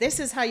not like, this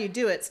is how you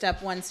do it,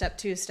 step 1, step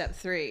 2, step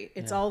 3.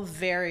 It's all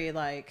very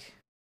like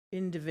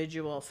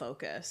individual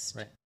focused.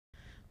 Right.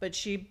 But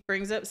she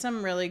brings up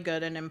some really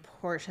good and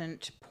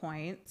important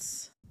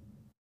points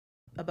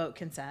about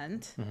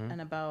consent and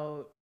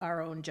about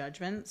our own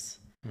judgments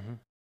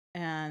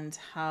and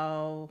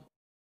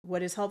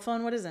what is helpful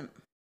and what isn't.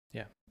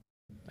 Yeah.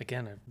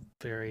 Again,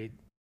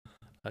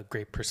 a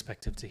great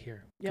perspective to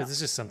hear, because it's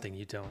just something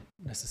you don't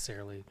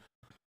necessarily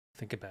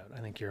think about. I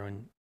think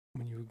when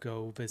you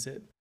go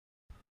visit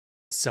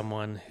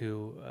someone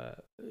who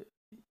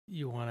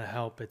you want to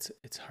help,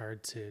 it's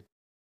hard to,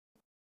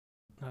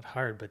 not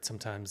hard, but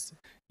sometimes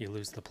you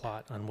lose the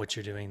plot on what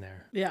you're doing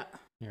there. Yeah.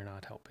 You're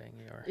not helping.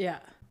 You're Yeah.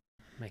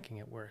 making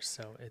it worse.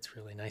 So it's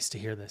really nice to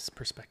hear this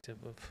perspective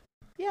of.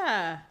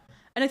 Yeah.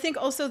 And I think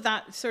also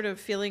that sort of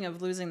feeling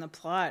of losing the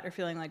plot or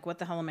feeling like, what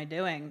the hell am I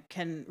doing,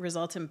 can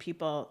result in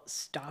people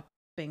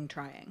stopping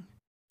trying.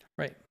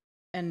 Right.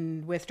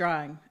 And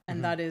withdrawing.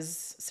 And that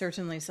is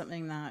certainly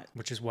something that.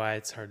 Which is why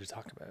it's hard to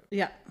talk about.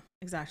 Yeah,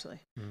 exactly.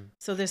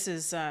 So this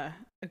is a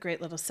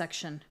great little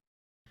section.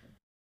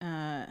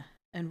 And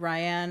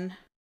Ryanne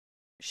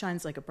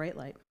shines like a bright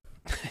light.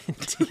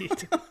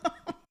 Indeed.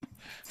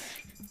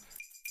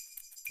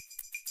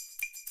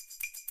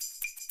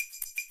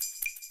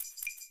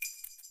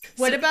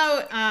 What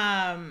about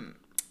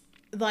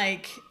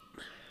like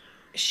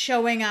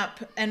showing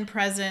up and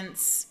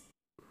presence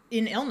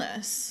in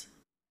illness?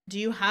 Do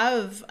you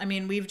have, I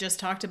mean, we've just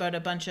talked about a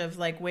bunch of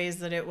like ways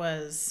that it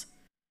was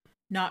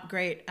not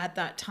great at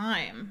that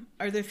time.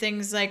 Are there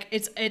things like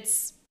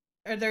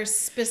are there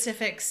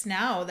specifics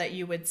now that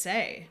you would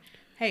say,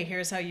 hey,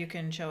 here's how you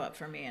can show up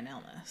for me in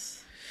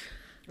illness?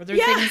 Are there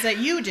things that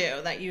you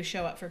do that you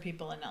show up for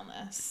people in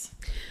illness?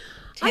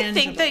 I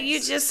think that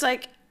you just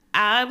like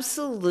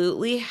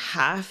absolutely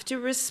have to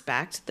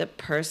respect the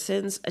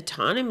person's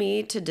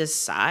autonomy to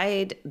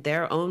decide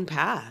their own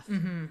path.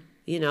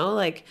 You know,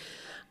 like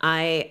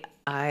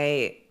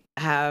I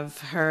have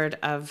heard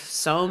of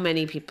so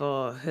many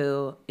people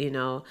who, you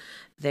know,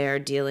 they're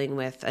dealing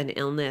with an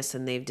illness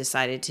and they've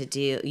decided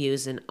to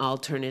use an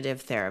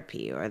alternative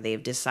therapy, or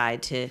they've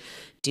decided to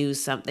do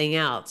something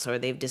else, or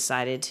they've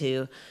decided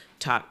to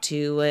talk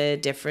to a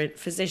different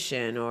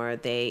physician, or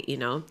they, you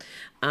know,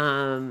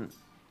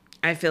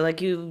 I feel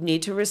like you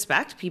need to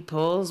respect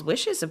people's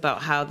wishes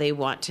about how they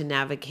want to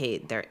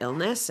navigate their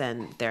illness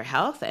and their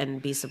health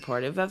and be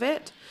supportive of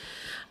it.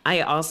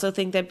 I also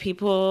think that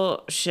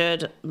people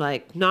should,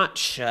 like, not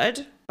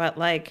should, but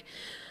like,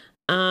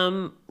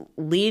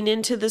 lean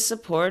into the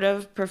support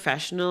of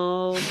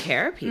professional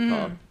care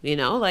people, you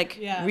know, like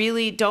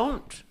really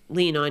don't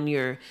lean on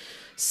your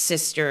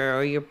sister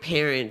or your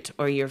parent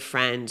or your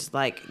friend,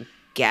 like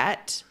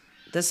get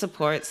the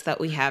supports that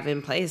we have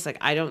in place. Like,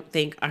 I don't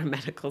think our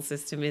medical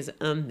system is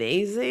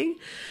amazing,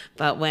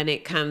 but when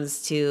it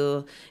comes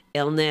to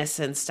illness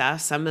and stuff,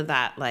 some of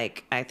that,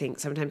 like, I think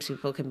sometimes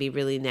people can be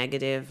really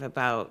negative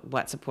about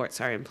what supports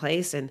are in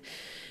place. And,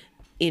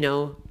 you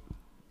know,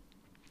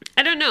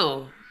 I don't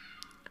know.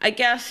 I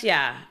guess,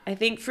 I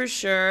think for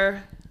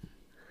sure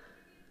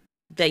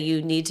that you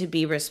need to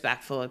be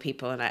respectful of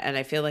people. And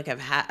I feel like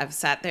I've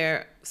sat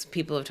there,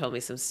 people have told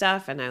me some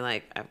stuff, and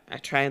I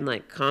try and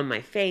like calm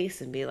my face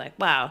and be like,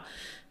 wow,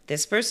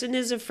 this person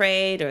is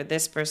afraid, or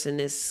this person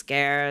is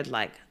scared.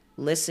 Like,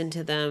 listen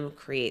to them,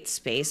 create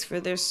space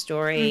for their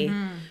story,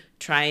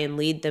 try and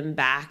lead them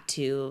back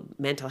to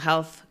mental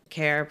health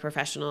care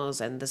professionals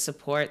and the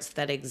supports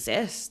that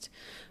exist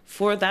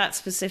for that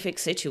specific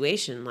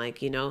situation.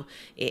 Like, you know,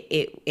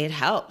 it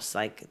helps.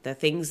 Like, the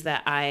things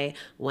that I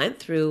went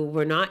through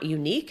were not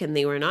unique and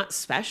they were not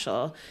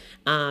special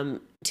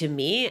to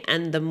me.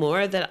 And the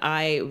more that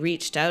I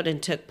reached out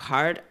and took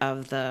part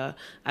of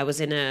I was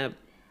in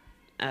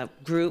a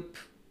group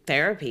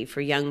therapy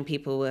for young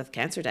people with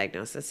cancer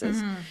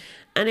diagnoses.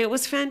 And it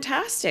was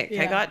fantastic.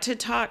 I got to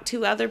talk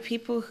to other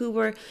people who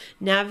were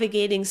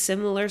navigating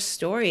similar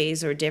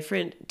stories or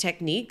different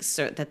techniques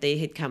that they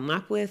had come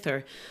up with,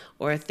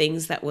 or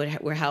things that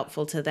were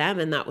helpful to them.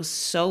 And that was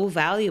so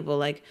valuable.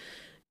 Like,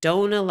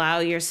 don't allow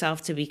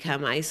yourself to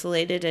become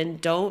isolated,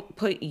 and don't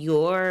put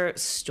your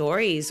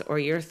stories or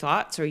your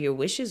thoughts or your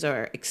wishes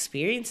or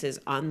experiences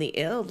on the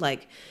ill.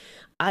 Like,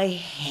 I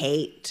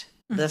hate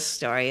the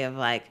story of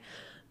like,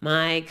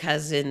 my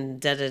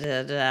cousin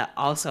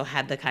also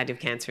had the kind of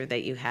cancer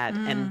that you had,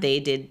 and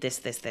they did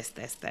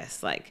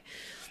this. Like,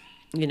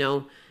 you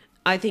know,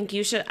 I think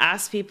you should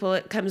ask people.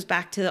 It comes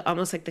back to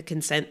almost like the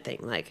consent thing.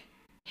 Like,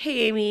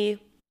 hey,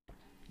 Amy,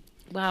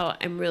 wow,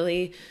 I'm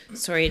really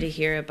sorry to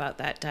hear about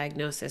that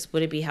diagnosis.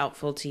 Would it be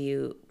helpful to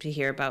you to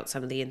hear about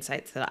some of the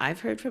insights that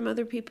I've heard from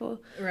other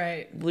people?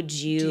 Right. Would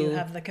you... Do you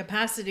have the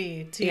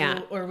capacity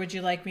to, or would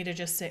you like me to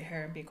just sit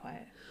here and be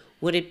quiet?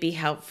 Would it be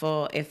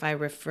helpful if I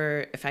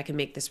can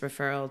make this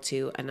referral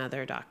to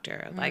another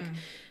doctor? Like,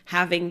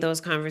 having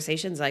those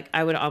conversations, like,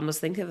 I would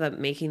almost think of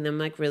them, making them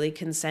like really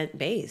consent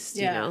based,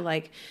 you know,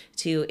 like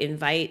to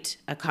invite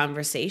a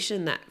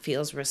conversation that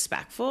feels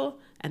respectful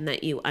and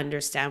that you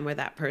understand where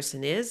that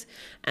person is,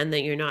 and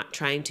that you're not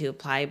trying to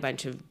apply a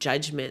bunch of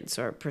judgments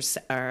or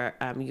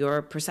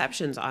your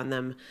perceptions on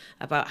them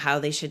about how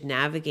they should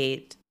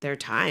navigate their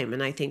time.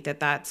 And I think that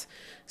that's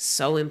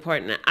so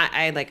important.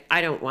 I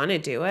don't want to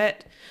do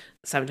it.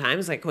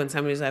 Sometimes, like, when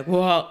somebody's like,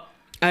 well,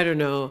 I don't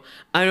know,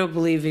 I don't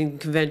believe in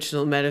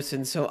conventional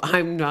medicine, so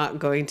I'm not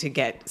going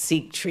to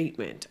seek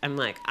treatment. I'm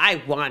like,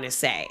 I want to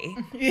say.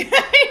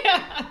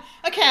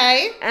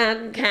 Okay.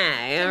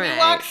 Okay, all right.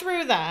 Walk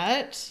through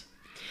that.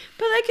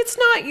 But like, it's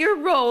not your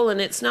role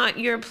and it's not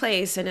your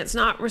place and it's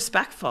not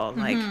respectful.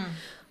 Like,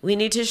 we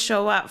need to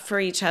show up for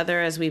each other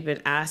as we've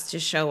been asked to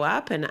show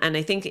up. And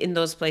I think in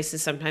those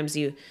places, sometimes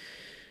you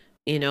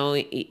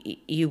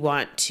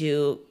want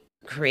to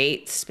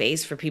create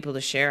space for people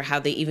to share how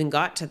they even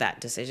got to that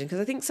decision. Because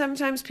I think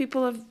sometimes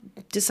people have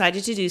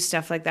decided to do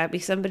stuff like that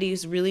because somebody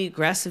who's really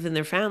aggressive in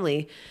their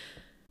family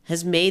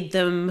has made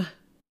them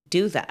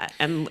do that.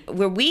 And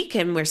we're weak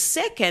and we're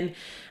sick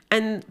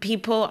and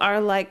people are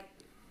like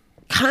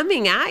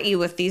coming at you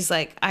with these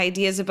like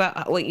ideas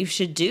about what you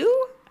should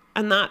do.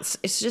 And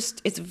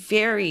it's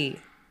very...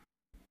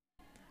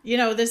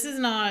 This is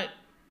not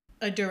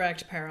a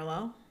direct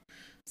parallel.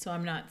 So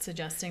I'm not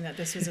suggesting that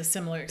this was a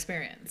similar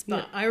experience,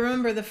 but I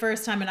remember the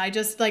first time, and I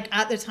just like,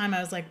 at the time I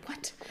was like,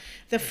 what?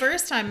 The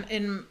first time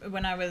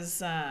when I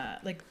was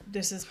like,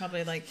 this is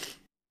probably like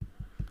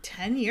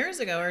 10 years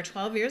ago or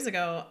 12 years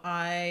ago,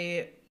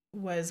 I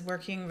was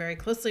working very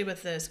closely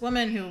with this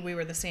woman who we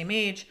were the same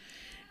age.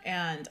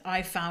 And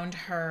I found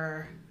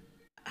her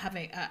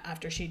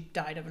after she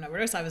died of an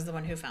overdose, I was the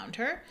one who found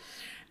her.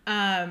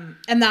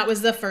 And that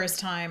was the first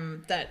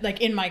time that,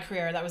 like, in my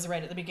career, that was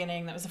right at the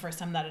beginning. That was the first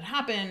time that had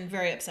happened.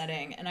 Very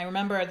upsetting. And I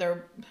remember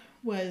there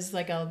was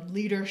like a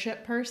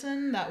leadership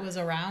person that was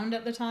around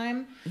at the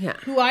time,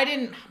 who I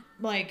didn't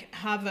like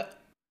have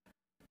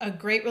a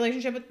great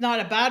relationship with, not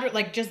a bad,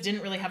 like just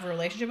didn't really have a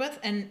relationship with.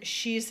 And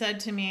she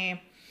said to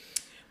me,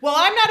 well,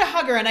 I'm not a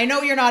hugger and I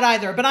know you're not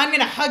either, but I'm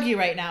going to hug you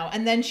right now.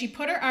 And then she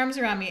put her arms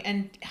around me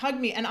and hugged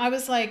me. And I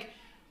was like,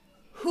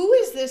 who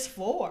is this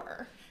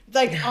for?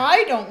 Like,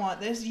 I don't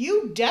want this.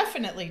 You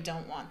definitely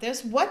don't want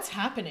this. What's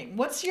happening?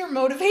 What's your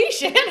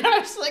motivation? And I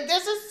was like,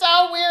 this is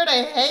so weird.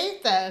 I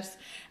hate this.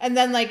 And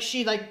then, like,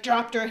 she, like,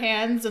 dropped her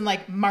hands and,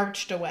 like,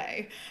 marched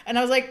away. And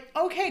I was like,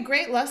 okay,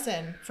 great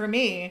lesson for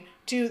me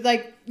to,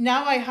 like,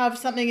 now I have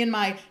something in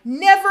my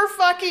never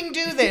fucking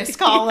do this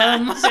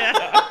column.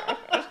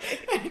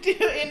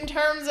 In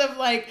terms of,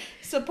 like,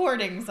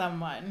 supporting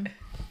someone.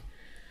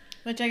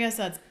 Which I guess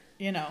that's,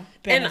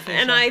 beneficial.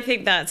 And I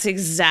think that's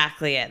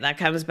exactly it. That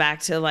comes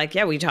back to like,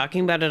 we're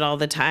talking about it all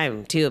the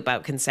time too,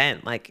 about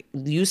consent. Like,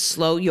 you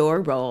slow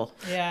your roll.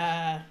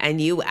 Yeah.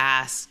 And you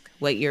ask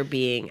what you're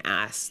being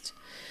asked.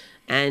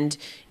 And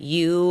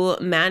you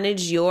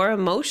manage your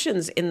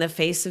emotions in the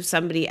face of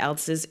somebody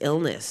else's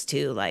illness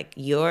too. Like,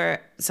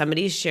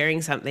 somebody's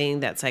sharing something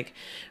that's like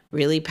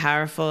really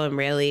powerful and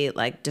really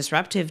like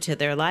disruptive to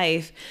their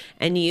life,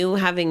 and you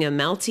having a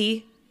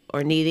melty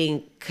or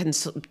needing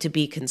to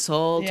be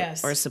consoled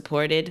or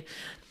supported.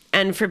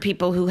 And for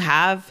people who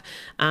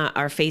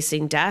are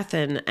facing death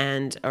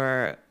and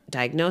or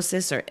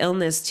diagnosis or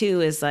illness too,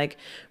 is like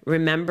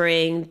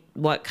remembering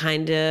what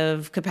kind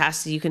of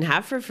capacity you can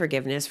have for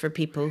forgiveness for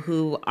people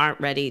who aren't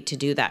ready to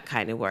do that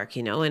kind of work,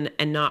 and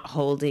not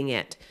holding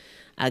it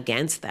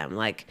against them.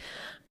 Like,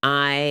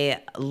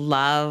 I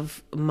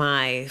love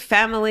my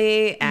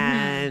family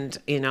and,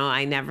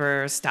 I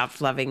never stopped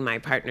loving my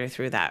partner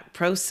through that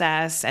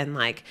process. And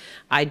like,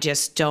 I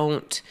just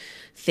don't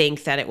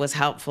think that it was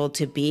helpful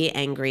to be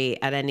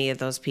angry at any of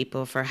those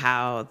people for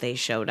how they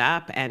showed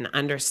up, and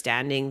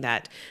understanding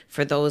that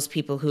for those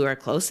people who are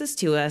closest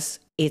to us,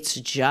 it's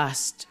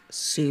just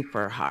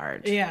super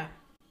hard. Yeah.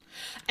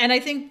 And I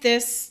think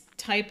this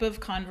type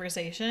of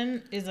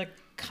conversation is a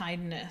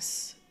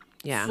kindness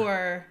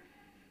for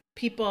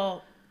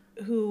people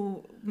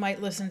who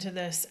might listen to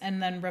this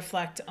and then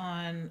reflect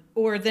on,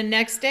 or the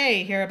next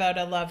day hear about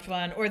a loved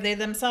one, or they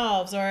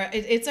themselves, or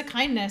it's a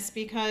kindness,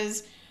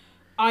 because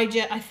I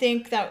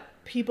think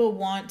that people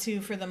want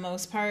to, for the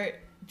most part,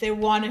 they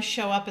want to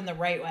show up in the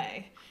right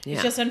way. Yeah.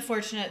 It's just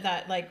unfortunate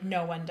that like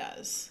no one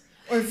does,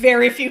 or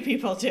very few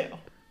people do.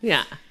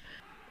 Yeah.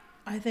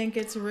 I think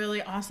it's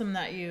really awesome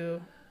that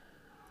you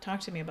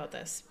talked to me about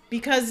this,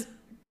 because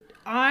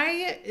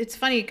it's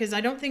funny because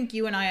I don't think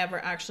you and I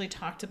ever actually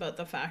talked about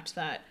the fact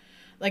that,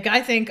 like,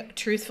 I think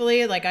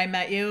truthfully, like, I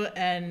met you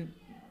and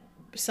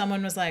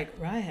someone was like,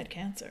 Rye had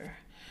cancer.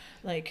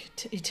 Like,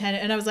 10,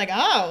 and I was like,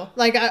 all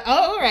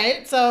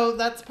right. So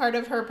that's part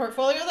of her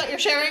portfolio that you're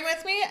sharing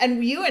with me.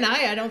 And you and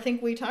I don't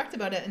think we talked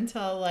about it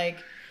until like.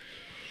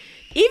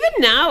 Even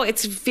now,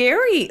 it's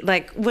very,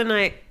 like, when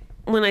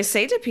I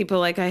say to people,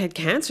 like, I had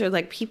cancer,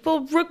 like,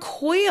 people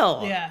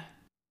recoil. Yeah.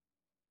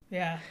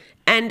 Yeah.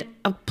 And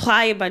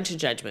apply a bunch of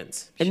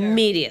judgments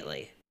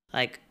immediately.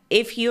 Like,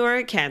 if you're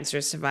a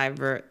cancer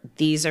survivor,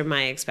 these are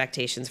my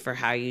expectations for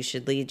how you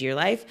should lead your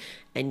life,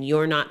 and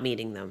you're not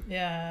meeting them.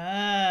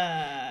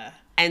 Yeah.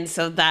 And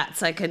so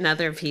that's like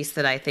another piece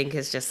that I think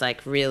is just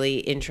like really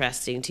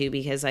interesting too,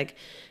 because like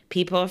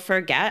people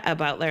forget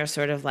about their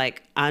sort of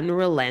like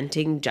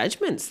unrelenting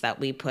judgments that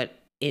we put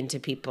into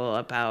people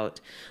about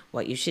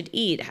what you should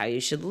eat, how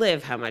you should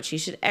live, how much you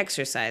should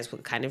exercise,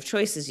 what kind of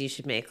choices you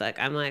should make. Like,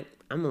 I'm gonna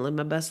live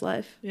my best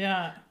life.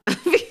 Yeah.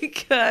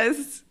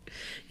 Because,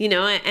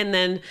 and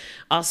then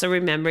also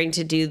remembering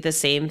to do the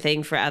same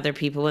thing for other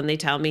people when they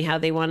tell me how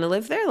they want to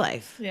live their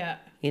life. Yeah.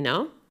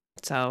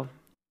 So.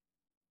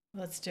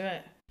 Let's do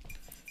it.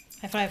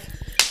 High five.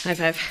 High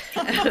five.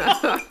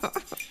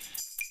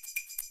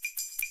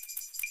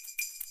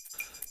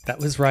 That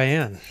was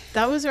Ryanne.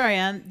 That was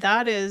Ryanne.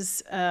 That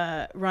is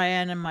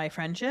Ryanne and my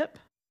friendship.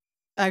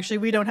 Actually,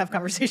 we don't have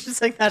conversations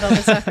like that all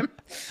the time.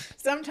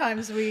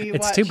 Sometimes we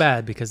It's watch... too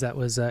bad because that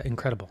was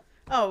incredible.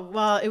 Oh,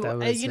 well,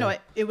 Was,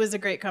 it was a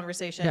great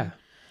conversation. Yeah.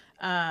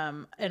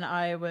 And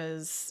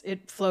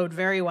it flowed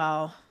very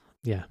well.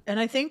 Yeah. And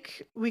I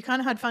think we kind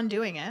of had fun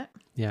doing it.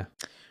 Yeah.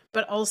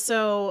 But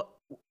also,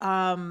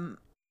 I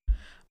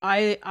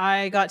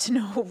got to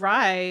know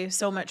Rye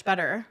so much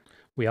better.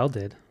 We all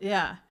did.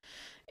 Yeah.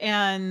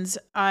 And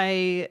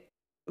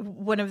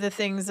one of the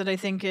things that I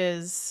think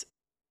is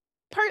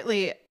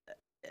partly,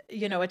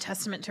 a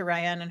testament to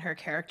Ryanne and her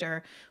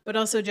character, but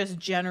also just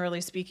generally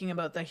speaking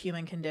about the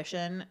human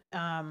condition.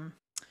 When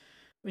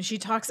she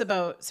talks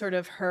about sort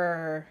of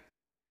her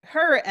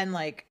and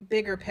like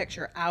bigger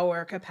picture,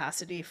 our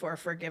capacity for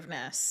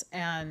forgiveness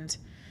and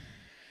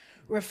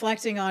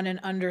reflecting on and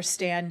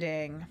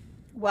understanding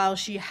while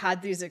she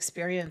had these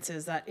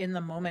experiences that in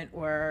the moment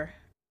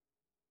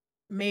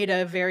made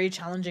a very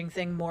challenging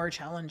thing more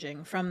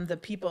challenging from the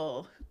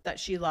people that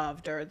she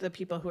loved or the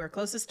people who are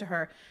closest to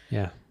her.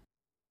 Yeah.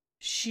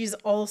 She's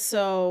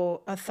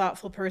also a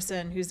thoughtful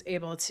person who's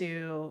able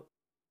to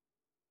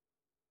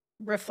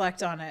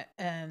reflect on it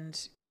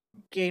and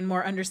gain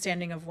more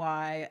understanding of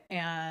why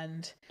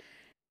and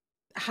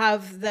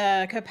have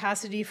the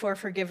capacity for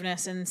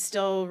forgiveness and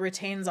still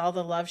retains all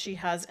the love she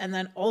has, and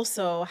then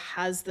also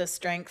has the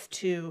strength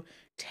to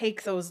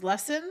take those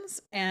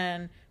lessons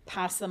and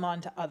pass them on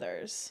to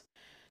others.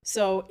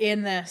 So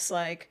in this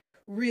like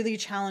really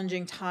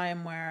challenging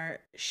time where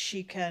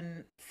she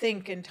can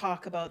think and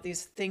talk about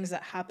these things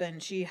that happen,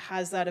 she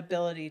has that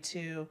ability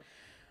to,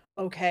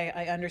 okay,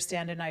 I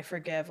understand and I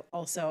forgive.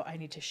 Also, I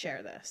need to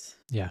share this.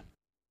 Yeah.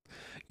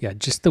 Yeah.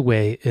 Just the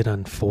way it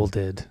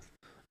unfolded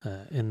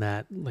in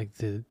that, like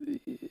the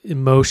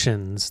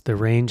emotions, the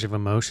range of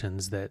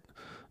emotions that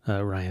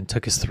Ryanne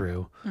took us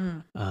through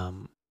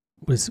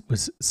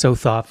was so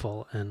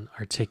thoughtful and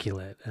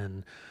articulate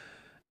and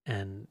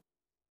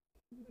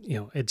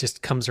it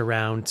just comes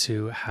around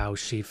to how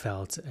she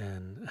felt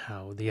and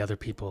how the other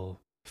people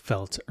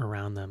felt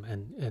around them.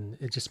 And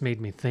it just made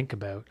me think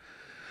about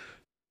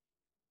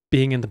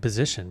being in the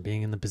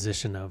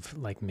position of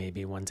like,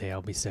 maybe one day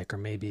I'll be sick or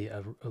maybe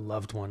a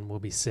loved one will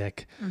be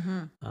sick.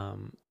 Mm-hmm.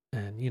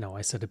 And,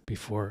 I said it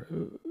before,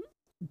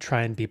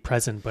 try and be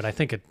present, but I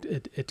think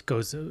it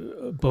goes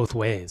both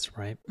ways.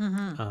 Right.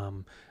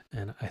 Mm-hmm.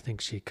 And I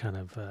think she kind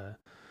of,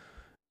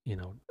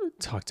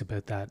 talked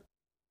about that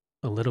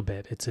a little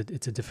bit. It's a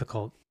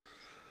difficult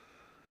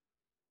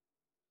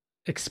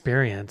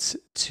experience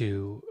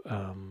to,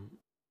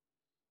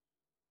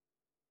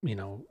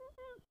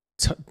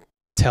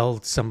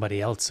 tell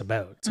somebody else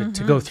about,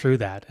 to go through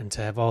that and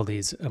to have all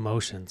these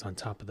emotions on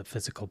top of the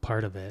physical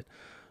part of it.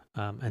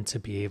 And to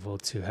be able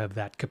to have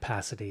that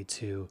capacity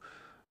to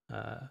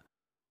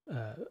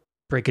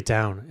break it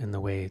down in the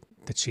way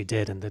that she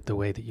did and that the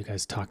way that you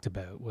guys talked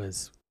about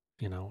was,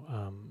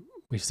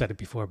 we've said it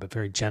before, but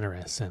very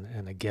generous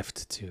and a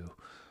gift to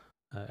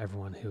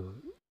everyone who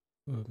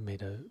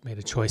made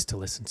a choice to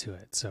listen to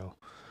it. So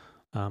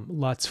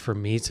lots for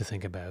me to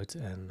think about,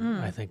 and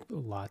I think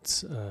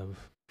lots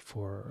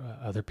for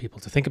other people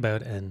to think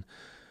about and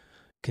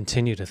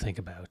continue to think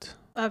about.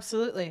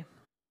 Absolutely.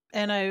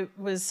 And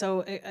it's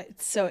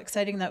so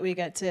exciting that we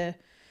get to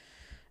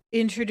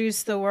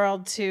introduce the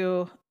world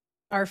to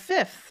our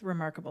fifth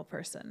remarkable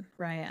person,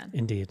 Ryanne.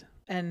 Indeed.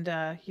 And,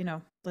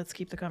 let's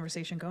keep the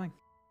conversation going.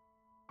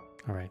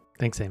 All right.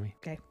 Thanks, Amy.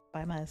 Okay.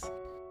 Bye, Maz.